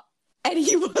 And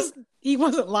he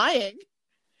wasn't lying.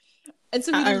 And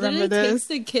so he I remember literally this. takes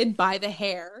the kid by the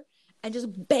hair and just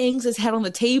bangs his head on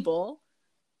the table.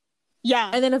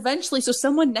 Yeah. And then eventually, so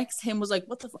someone next to him was like,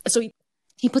 what the fuck? So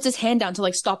he puts his hand down to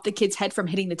like stop the kid's head from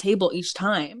hitting the table each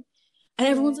time. And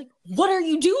everyone's like, what are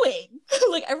you doing?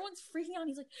 Like everyone's freaking out.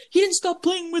 He's like, he didn't stop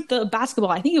playing with the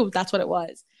basketball. I think that's what it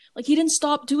was. Like he didn't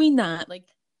stop doing that. Like,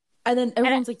 and then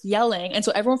everyone's like yelling. And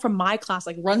so everyone from my class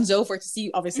like runs over to see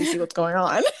what's going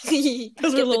on.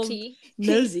 Because we're a little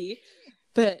nosy.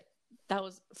 But that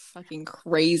was fucking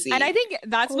crazy. And I think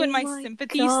that's when my my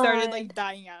sympathy God. started like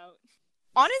dying out.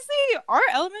 Honestly, our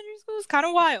elementary school was kind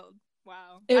of wild.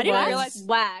 Wow. It I didn't was. realize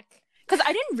Whack. because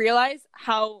I didn't realize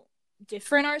how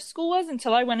different our school was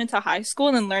until I went into high school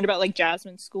and then learned about like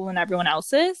Jasmine's school and everyone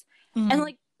else's. Mhm. And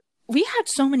like we had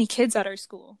so many kids at our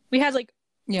school. We had like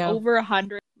yeah. over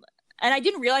 100, and I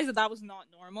didn't realize that was not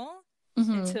normal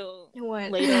Mhm. until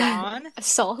What? later on.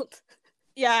 Assault.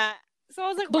 Yeah. So I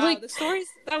was like, But, wow, like- the stories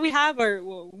that we have are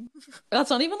whoa. That's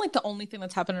not even like the only thing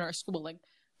that's happened in our school. Like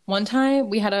one time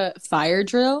we had a fire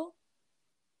drill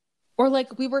Or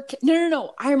like we were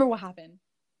no. I remember what happened.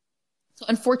 So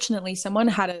unfortunately, someone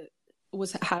had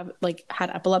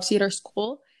epilepsy at our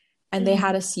school, and they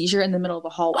had a seizure in the middle of the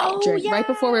hallway right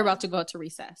before we were about to go out to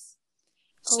recess.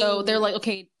 So they're like,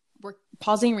 okay, we're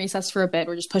pausing recess for a bit.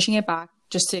 We're just pushing it back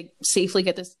just to safely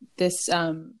get this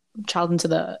child into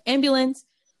the ambulance.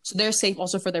 So they're safe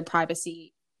also for their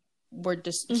privacy. We're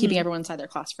just keeping everyone inside their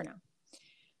class for now.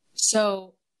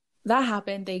 So that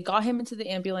happened. They got him into the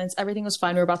ambulance. Everything was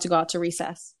fine. We were about to go out to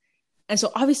recess. And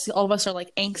so obviously all of us are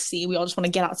like angsty. We all just want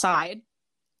to get outside.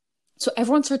 So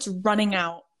everyone starts running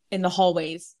out in the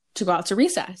hallways to go out to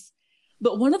recess.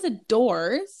 But one of the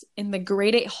doors in the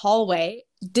grade 8 hallway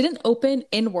didn't open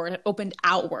inward, it opened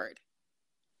outward.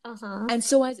 And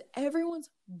so as everyone's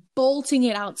bolting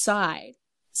it outside,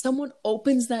 someone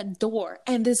opens that door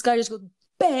and this guy just goes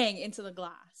bang into the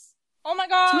glass. Oh my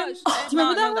gosh. Do you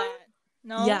remember that?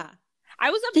 No. Yeah.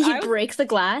 Did he break the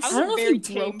glass? I don't know if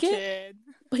he broke it,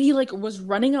 but he like was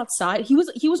running outside. He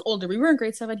was older. We were in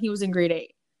grade 7. He was in grade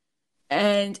 8.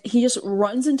 And he just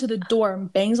runs into the door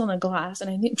and bangs on the glass. And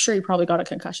I'm sure he probably got a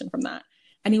concussion from that.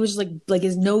 And he was just like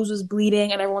his nose was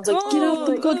bleeding. And everyone's like,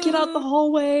 get out the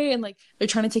hallway. And like, they're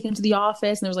trying to take him to the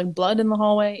office. And there was like blood in the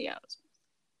hallway. Yeah, it was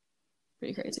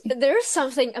pretty crazy. There's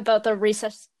something about the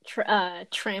recess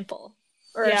trample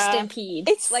or stampede.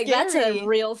 It's like, scary. that's a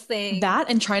real thing. That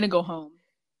and trying to go home.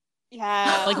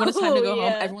 Yeah. Like when it's time to go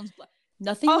home, everyone's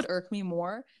nothing would irk me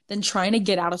more than trying to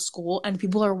get out of school and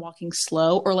people are walking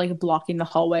slow or like blocking the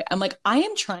hallway. I'm like, I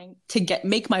am trying to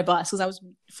make my bus because I was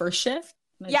first shift.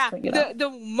 Yeah, the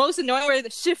most annoying were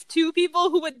the shift 2 people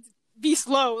who would be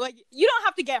slow. Like, you don't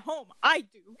have to get home. I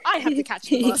do. I have to catch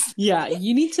the bus. Yeah,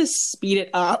 you need to speed it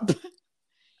up.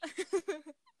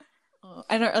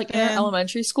 And in our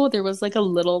elementary school, there was like a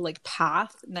little like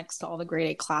path next to all the grade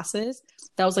 8 classes.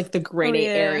 That was like the grade 8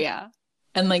 area.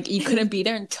 And like you couldn't be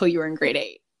there until you were in grade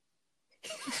 8.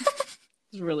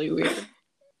 It's really weird.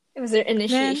 It was their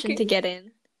initiation to get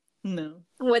in. No.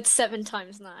 What's 7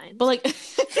 times 9? But like,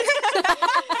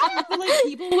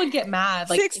 people would get mad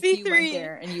like 63. if you went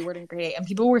there and you weren't in grade 8, and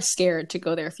people were scared to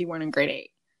go there if you weren't in grade 8.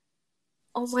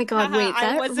 Oh my god! Wait,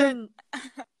 that wasn't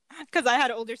because I had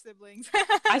older siblings.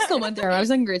 I still went there. I was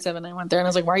in grade 7. I went there and I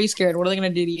was like, "Why are you scared? What are they gonna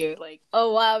do to you?" Like,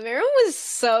 oh wow, Miriam was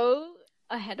so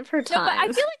ahead of her time. No, but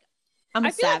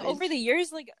I feel savage. like over the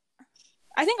years,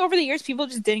 I think over the years, people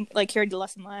just didn't like care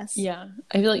less and less. Yeah,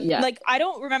 I feel like Like I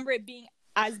don't remember it being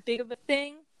as big of a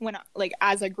thing when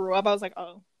as I grew up. I was like,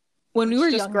 oh, when we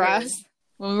were just younger, grass.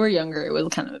 When we were younger, it was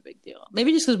kind of a big deal.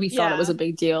 Maybe just because we thought it was a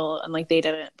big deal and like they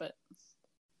didn't. But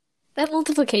that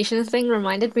multiplication thing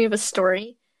reminded me of a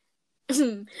story.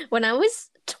 When I was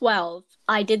 12,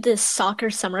 I did this soccer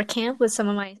summer camp with some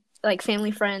of my like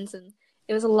family friends, and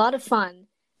it was a lot of fun.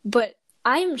 But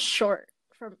I'm short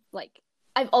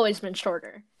I've always been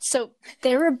shorter. So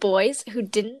there were boys who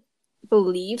didn't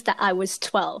believe that I was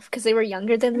 12 because they were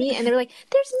younger than me, and they were like,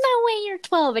 "There's no way you're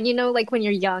 12." And you know, like when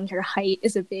you're young, your height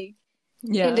is a big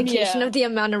indication of the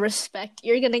amount of respect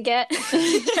you're gonna get.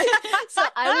 So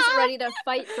I was ready to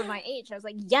fight for my age. I was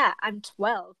like, "Yeah, I'm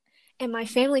 12." And my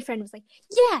family friend was like,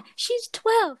 "Yeah, she's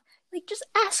 12. Like, just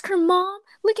ask her mom.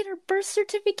 Look at her birth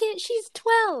certificate. She's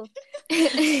 12.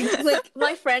 Like,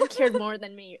 my friend cared more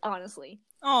than me, honestly.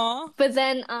 Aw. But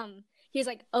then, he's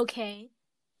like, "Okay,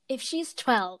 if she's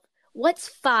 12, what's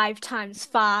 5 times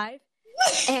 5?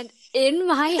 And in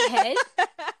my head,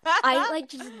 I like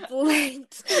just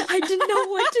blinked. I didn't know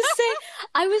what to say.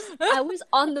 I was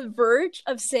on the verge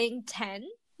of saying 10,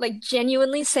 like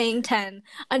genuinely saying 10,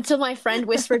 until my friend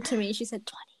whispered to me. She said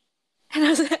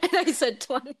 20, and I said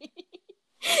 20.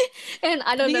 And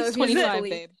I don't know if 25,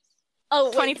 babe. Oh,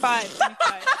 wait. 25.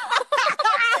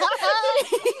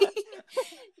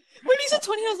 When you said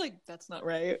 20, I was like, that's not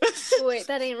right. Wait,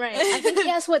 that ain't right. I think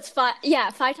yes, what's 5? Yeah,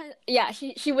 5 times. Yeah,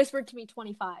 she whispered to me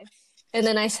 25. And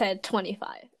then I said 25.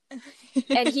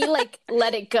 And he like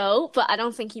let it go, but I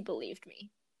don't think he believed me.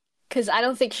 Because I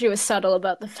don't think she was subtle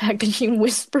about the fact that she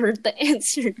whispered the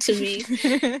answer to me.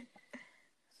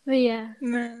 But yeah.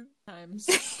 Times.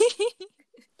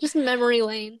 Just memory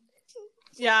lane.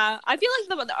 Yeah, I feel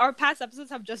like our past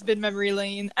episodes have just been memory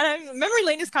lane. And memory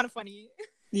lane is kind of funny.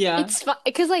 Yeah. It's fun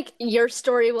because like your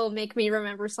story will make me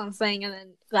remember something, and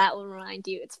then that will remind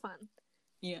you. It's fun.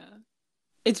 Yeah.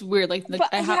 It's weird. Like there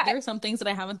are some things that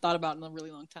I haven't thought about in a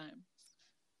really long time.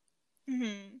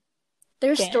 Mm-hmm.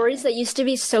 There's stories that used to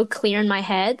be so clear in my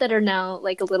head that are now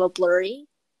like a little blurry,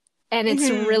 and it's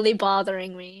really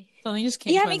bothering me. Something just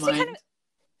came to my mind.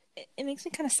 It makes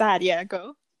me kind of sad. Yeah,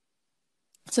 go.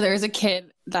 So there's a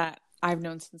kid that I've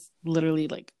known since literally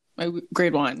like my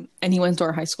grade 1, and he went to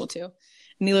our high school too,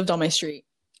 and he lived on my street.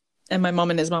 and my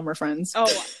mom and his mom were friends. Oh,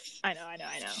 I know.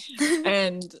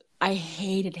 And I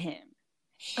hated him.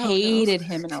 Oh, no. Hated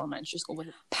him in elementary school with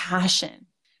a passion.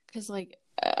 Because, like,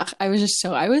 I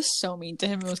was so mean to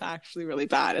him. It was actually really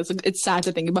bad. It's sad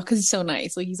to think about because he's so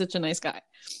nice. Like, he's such a nice guy.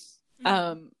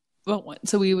 So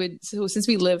since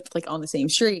we lived, like, on the same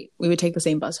street, we would take the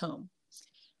same bus home.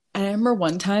 And I remember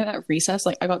one time at recess,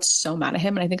 like, I got so mad at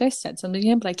him, and I think I said something to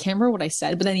him, but I can't remember what I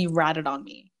said, but then he ratted on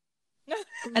me.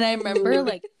 And I remember,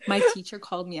 like, my teacher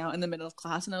called me out in the middle of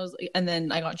class, and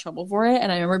then I got in trouble for it,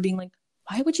 and I remember being like,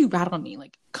 why would you rat on me?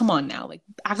 Like, come on now. Like,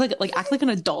 act like an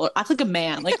adult, act like a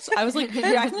man. Like, so I was like,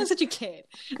 you're acting like such a kid.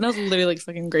 And I was literally, like,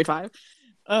 fucking grade 5.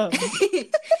 And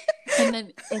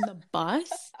then in the bus,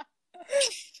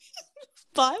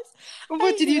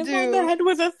 What did you do? On the head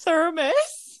with a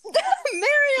thermos.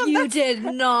 Miriam, You did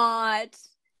not.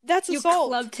 that's You assault.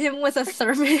 clubbed him with a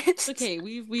thermos. Okay,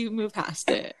 we moved past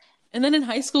it. And then in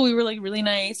high school, we were, like, really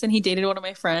nice, and he dated one of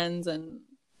my friends, and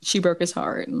she broke his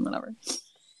heart and whatever.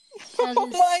 That Oh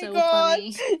is my so God.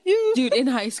 funny. You Dude, in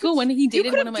high school, when he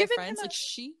dated could've one of my given friends, him like,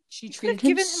 she could've treated him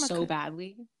given him a so cou-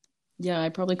 badly. Yeah, I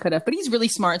probably could have. But he's really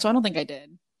smart, so I don't think I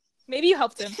did. maybe you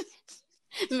helped him.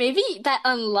 Maybe that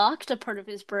unlocked a part of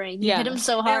his brain. You Yeah. hit him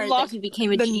so hard that Unlocked he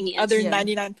became a The genius. other Yeah.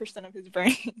 99% of his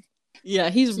brain. Yeah,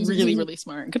 he's really, really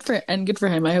smart. Good for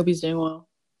him. I hope he's doing well.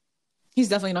 He's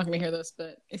definitely not going to hear this,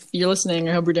 but if you're listening,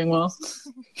 I hope you're doing well.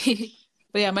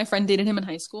 But yeah, my friend dated him in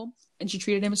high school, and she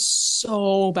treated him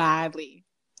so badly.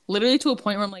 Literally to a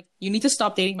point where I'm like, you need to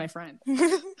stop dating my friend.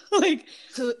 Like,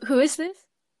 Who is this?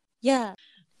 Yeah.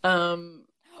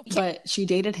 but she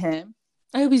dated him.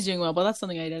 I hope he's doing well, but that's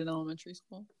something I did in elementary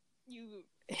school. You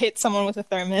hit someone with a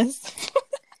thermos.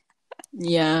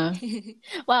 Yeah.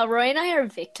 Wow, Roy and I are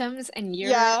victims, and you're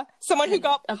Yeah. Someone who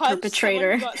got a punched,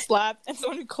 perpetrator. someone who got slapped, and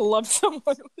someone who clubbed someone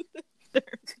with a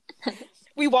thermos.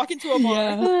 We walk into a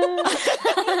bar.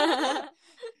 Yeah.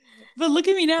 But look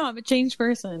at me now. I'm a changed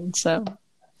person. So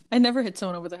I never hit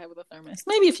someone over the head with a thermos.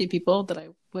 Maybe a few people that I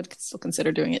would still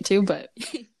consider doing it too, but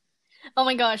Oh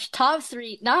my gosh, top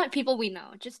 3, not people we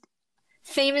know, just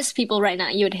famous people right now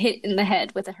you would hit in the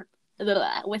head with a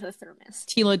thermos.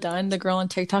 Tila Dunn, the girl on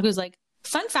TikTok who's like,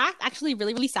 fun fact, actually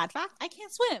really, really sad fact, I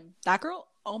can't swim. That girl,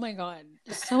 oh my God.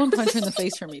 Just someone punch her in the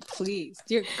face for me, please.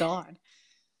 Dear God.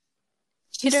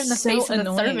 Hit her in the so face with a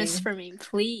annoying. thermos for me,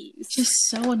 please. Just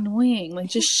so annoying. Like,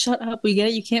 just shut up. We get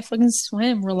it. You can't fucking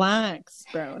swim. Relax,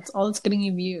 bro. It's all that's getting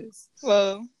you views.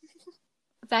 Whoa.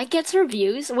 That gets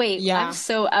reviews? Wait, Yeah. I'm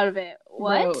so out of it.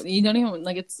 What? Bro, you don't even,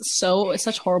 like, it's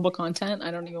such horrible content.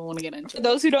 I don't even want to get into For it.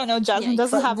 those who don't know, Jasmine Yeah,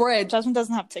 doesn't but have Roy- Jasmine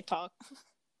doesn't have TikTok.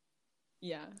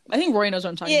 Yeah. I think Roy knows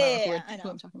what I'm talking Yeah, about. yeah, Who I know.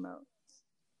 I'm talking about.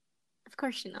 Of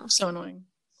course you know. So annoying.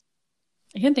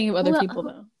 I can't think of other Well, people,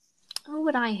 though. Who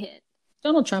would I hit?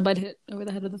 Donald Trump, I'd hit over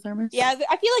the head with a thermos. Yeah,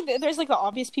 I feel like there's like the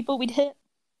obvious people we'd hit.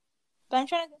 But I'm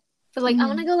trying to But like, I Mhm.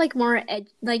 want to go like more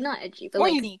like not edgy, but more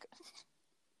like unique.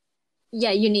 yeah,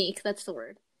 unique. That's the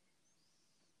word.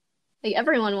 Like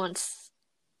everyone wants.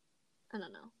 I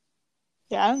don't know.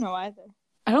 Yeah, I don't know either.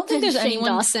 I don't think there's Shane anyone.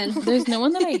 Dawson. There's no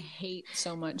one that I hate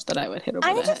so much that I would hit over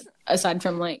I'm the just- head. Aside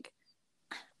from, like,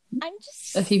 I'm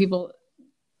just a few people.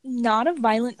 not a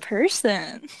violent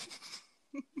person.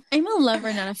 I'm a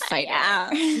lover, not a fighter. Yeah.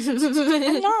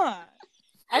 I'm not.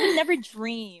 I would never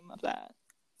dream of that.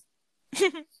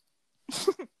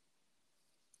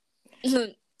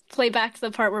 Play back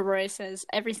the part where Roy says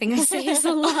everything I say is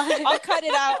a lie. I'll cut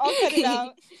it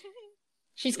out.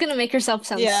 She's gonna make herself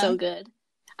sound Yeah. so good.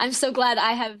 I'm so glad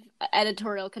I have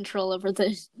editorial control over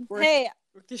the work, Hey,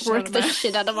 work the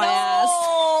shit out of my ass.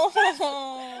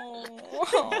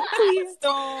 Please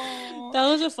don't. That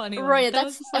was a funny one. Roy, That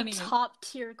that's was a funny. top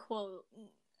tier quote.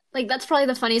 Like that's probably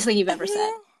the funniest thing you've ever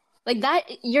said. Like that,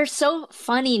 you're so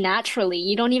funny naturally.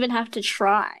 You don't even have to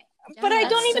try. But I That's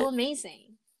don't even. so amazing.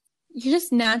 You're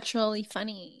just naturally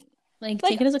funny. Like, Like,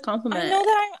 take it as a compliment. I know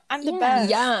that I'm the Yeah. best.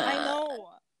 Yeah. I know.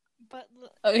 But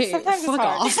Okay, sometimes fuck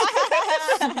it's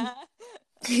hard.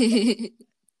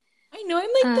 I know I'm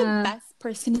like the best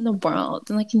person in the world,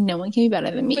 and like no one can be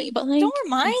better than me. But like, don't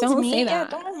remind don't me. say Yeah, that.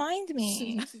 don't remind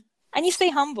me. I need to stay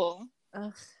humble.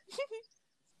 Ugh.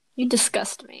 You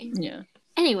disgust me. Yeah.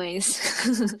 Anyways,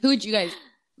 Who would you guys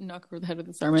knock over the head with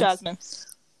a thermos? Jasmine.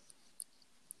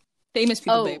 Famous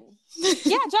people, oh, babe.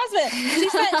 Yeah, Jasmine.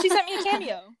 She sent me a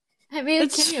cameo. I made a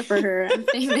cameo for her. I'm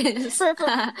famous.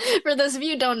 For those of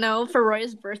you who don't know, for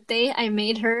Roy's birthday, I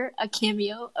made her a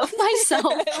cameo of myself.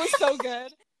 It was so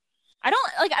good. I don't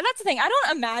like. That's the thing. I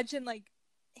don't imagine like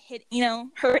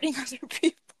hurting other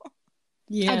people.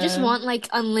 Yeah. I just want like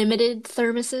unlimited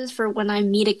thermoses for when I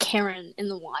meet a Karen in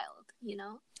the wild, you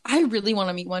know? I really want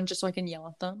to meet one just so I can yell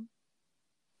at them.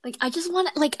 Like, I just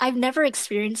want to, like, I've never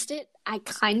experienced it. I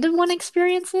kind of want to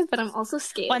experience it, but I'm also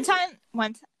scared. One time,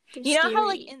 They're you know how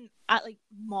like scary. at like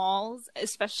malls,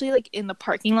 especially like in the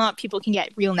parking lot, people can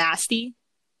get real nasty.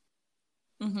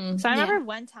 Mm-hmm. So I remember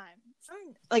one time,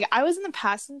 like I was in the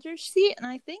passenger seat, and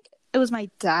I think it was my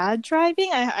dad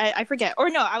driving. I forget, or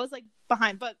no, I was like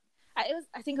behind, but I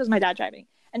think it was my dad driving,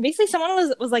 and basically someone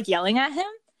was like yelling at him,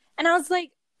 and I was like,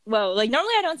 whoa, like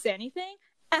normally I don't say anything,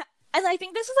 and I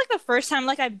think this is like the first time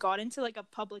like I've got into like a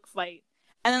public fight,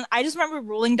 and then I just remember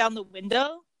rolling down the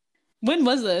window. When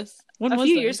was this? When A was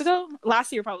few this? years ago,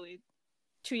 last year probably,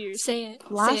 2 years. Say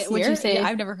it. Last say it. What'd year? you say? Yeah,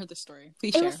 I've never heard this story.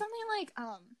 Please It share. was something like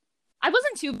I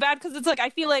wasn't too bad because it's like I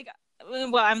feel like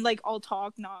well I'm like all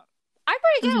talk not I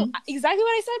forget exactly what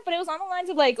I said, but it was on the lines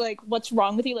of like what's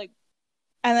wrong with you, like,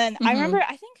 and then I remember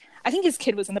I think his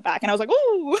kid was in the back, and I was like,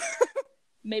 ooh.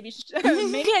 maybe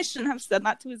I shouldn't have said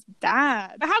that to his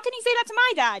dad, but how can he say that to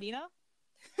my dad, you know?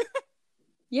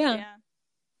 Yeah.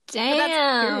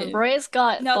 Damn, good. Roy's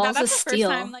got No, balls of that's the first steel.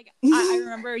 time like I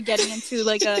remember getting into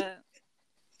like a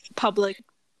public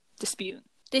dispute.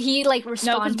 Did he like No,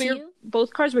 respond because to you?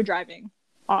 both cars were driving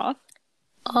off.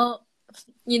 Oh,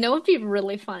 you know what'd be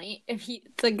really funny if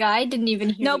the guy didn't even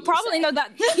hear. No, what you probably said. no.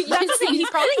 That's the thing. He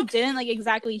probably didn't like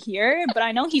exactly hear, but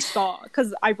I know he saw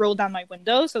because I rolled down my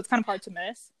window, so it's kind of hard to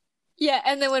miss. Yeah,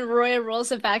 and then when Roya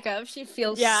rolls it back up, she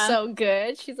feels so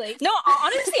good. She's like, No,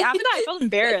 honestly, after that, I felt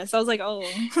embarrassed. I was like, oh,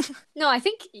 no, I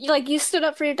think you stood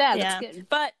up for your dad. yeah. That's good.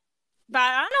 But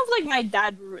I don't know if like my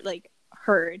dad like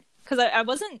heard because I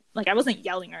wasn't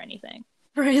yelling or anything.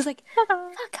 Roya's like, fuck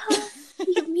off,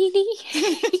 you meanie.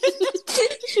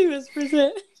 She whispers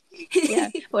it. Yeah.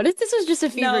 What if this was just a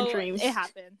fever dream? It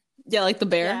happened. Yeah, like the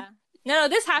bear. Yeah. No,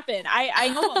 this happened. I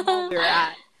know what mall we were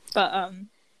at, but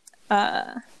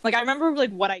like I remember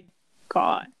like what I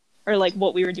got or like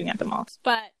what we were doing at the mall.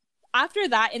 But after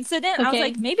that incident, I was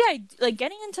like, maybe I like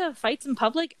getting into fights in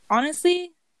public.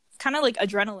 Honestly, kind of like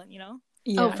adrenaline, you know?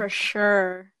 Yeah. Oh, for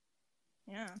sure.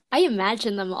 Yeah. I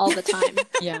imagine them all the time.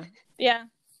 Yeah. Yeah.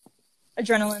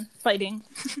 Adrenaline, fighting.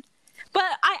 But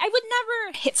I would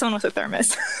never hit someone with a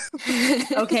thermos.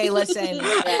 Okay, listen,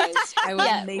 guys. I was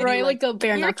Yeah, maybe Roy like, would go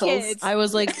bare You're knuckles. kids. I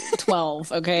was like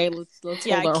 12. Okay, let's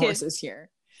Yeah, hold our kids. horses here.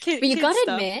 But you gotta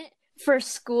admit, for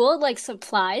school like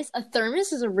supplies, a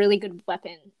thermos is a really good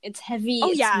weapon. It's heavy, Oh,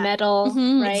 it's yeah. metal,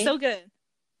 Mhm. right? It's so good.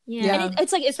 yeah. And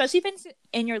it's like, especially if it's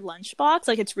in your lunchbox,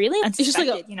 like it's really just like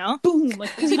unexpected, you know? Boom!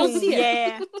 Like you don't see it.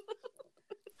 Yeah.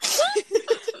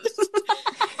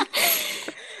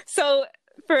 So,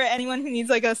 for anyone who needs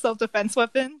like a self-defense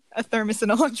weapon, a thermos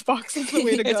and a lunchbox is the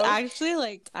way to go. It's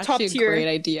actually Top a tier. great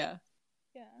idea.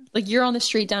 Yeah. Like you're on the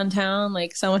street downtown,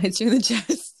 like someone hits you in the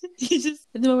chest, you just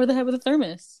hit them over the head with a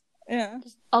thermos. Yeah.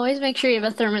 Always make sure you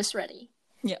have a thermos ready.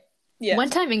 Yeah.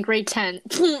 One time in grade 10,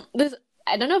 this,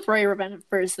 I don't know if Roy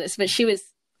remembers this, but she was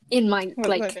in my,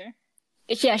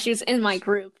 she was in my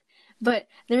group. But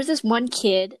there's this one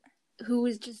kid who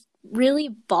was just really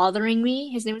bothering me.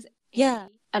 His name was,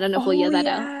 I don't know if we'll yell that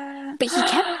out. But he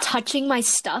kept touching my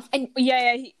stuff. And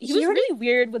Yeah, he was really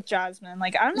weird with Jasmine.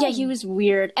 Like, I don't know. yeah, he was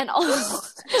weird. And oh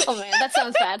man, that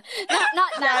sounds bad. Not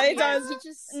Yeah, it weird. does. He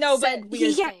just No, but said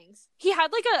weird he- things. He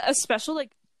had like a special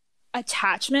like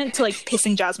attachment to like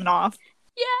pissing Jasmine off.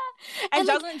 Yeah. And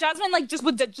like, Jasmine like just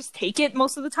would just take it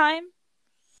most of the time.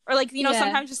 Or like, you know, Yeah.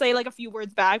 sometimes just say like a few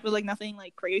words back, but like nothing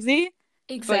like crazy.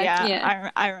 exactly. But Yeah.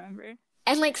 I remember.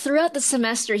 And like throughout the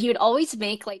semester, he would always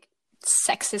make like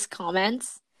sexist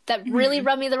comments that really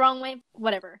rubbed me the wrong way.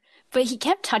 Whatever. But he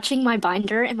kept touching my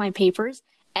binder and my papers,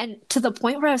 and to the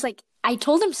point where I was like, I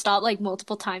told him stop like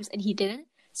multiple times, and he didn't.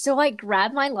 So I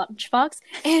grabbed my lunchbox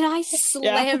and I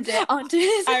slammed it onto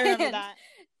his I remember hand. that.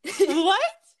 What?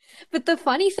 But the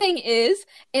funny thing is,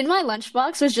 in my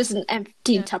lunchbox was just an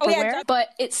empty Tupperware, but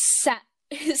it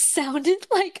sounded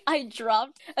like I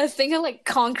dropped a thing of like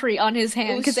concrete on his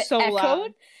hand because it, so echoed.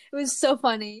 loud. It was so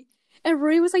funny. And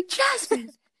Rory was like, Jasmine!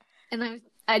 And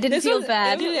I didn't feel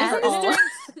bad at all.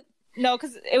 No,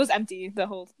 because it was empty, her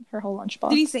whole lunchbox.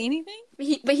 Did he say anything?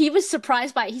 But he was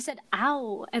surprised by it. He said,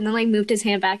 ow! And then like moved his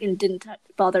hand back and didn't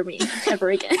bother me ever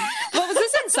again. What was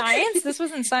this in science? This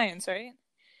was in science, right?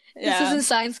 This was in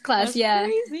science class, That's yeah.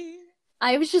 crazy.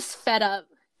 I was just fed up.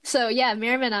 So yeah,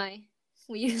 Miriam and I,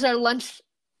 we use our lunch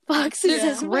boxes This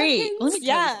as is great. Let weapons. me tell you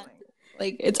Yeah. something.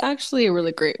 Like it's actually a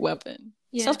really great weapon.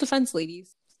 Yeah. Self-defense,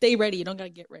 ladies. Stay ready. You don't gotta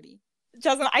get ready.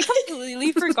 Jasmine, I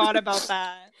completely forgot about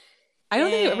that. I don't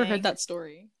think I've ever Dang. heard that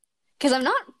story. Because I'm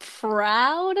not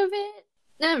proud of it.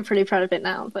 No, I'm pretty proud of it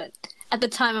now, but at the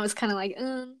time I was kind of like,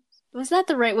 was that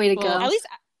the right way to Well, go? At least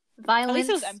Violence.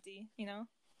 it was empty, you know?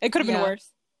 It could have been Yeah. worse.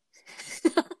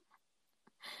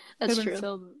 That's Could've true.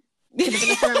 filled- Could have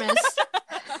been a thermos.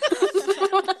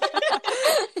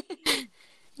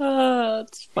 Oh,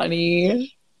 it's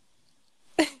funny.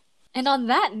 And on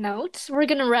that note, we're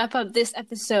gonna wrap up this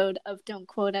episode of Don't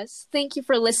Quote Us. Thank you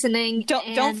for listening.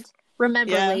 Don't-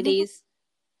 remember, Yeah. ladies,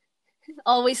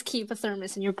 always keep a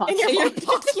thermos in your pocket. In your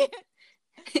pocket.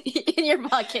 In your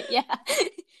pocket, yeah.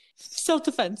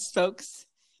 Self-defense, folks.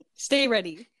 Stay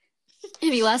ready.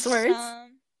 Any last words?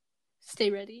 Stay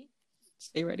ready.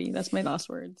 Stay ready. That's my last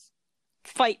words.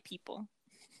 Fight people.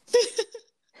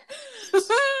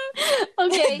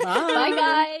 Okay, Bye. bye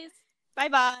guys. Bye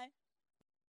bye.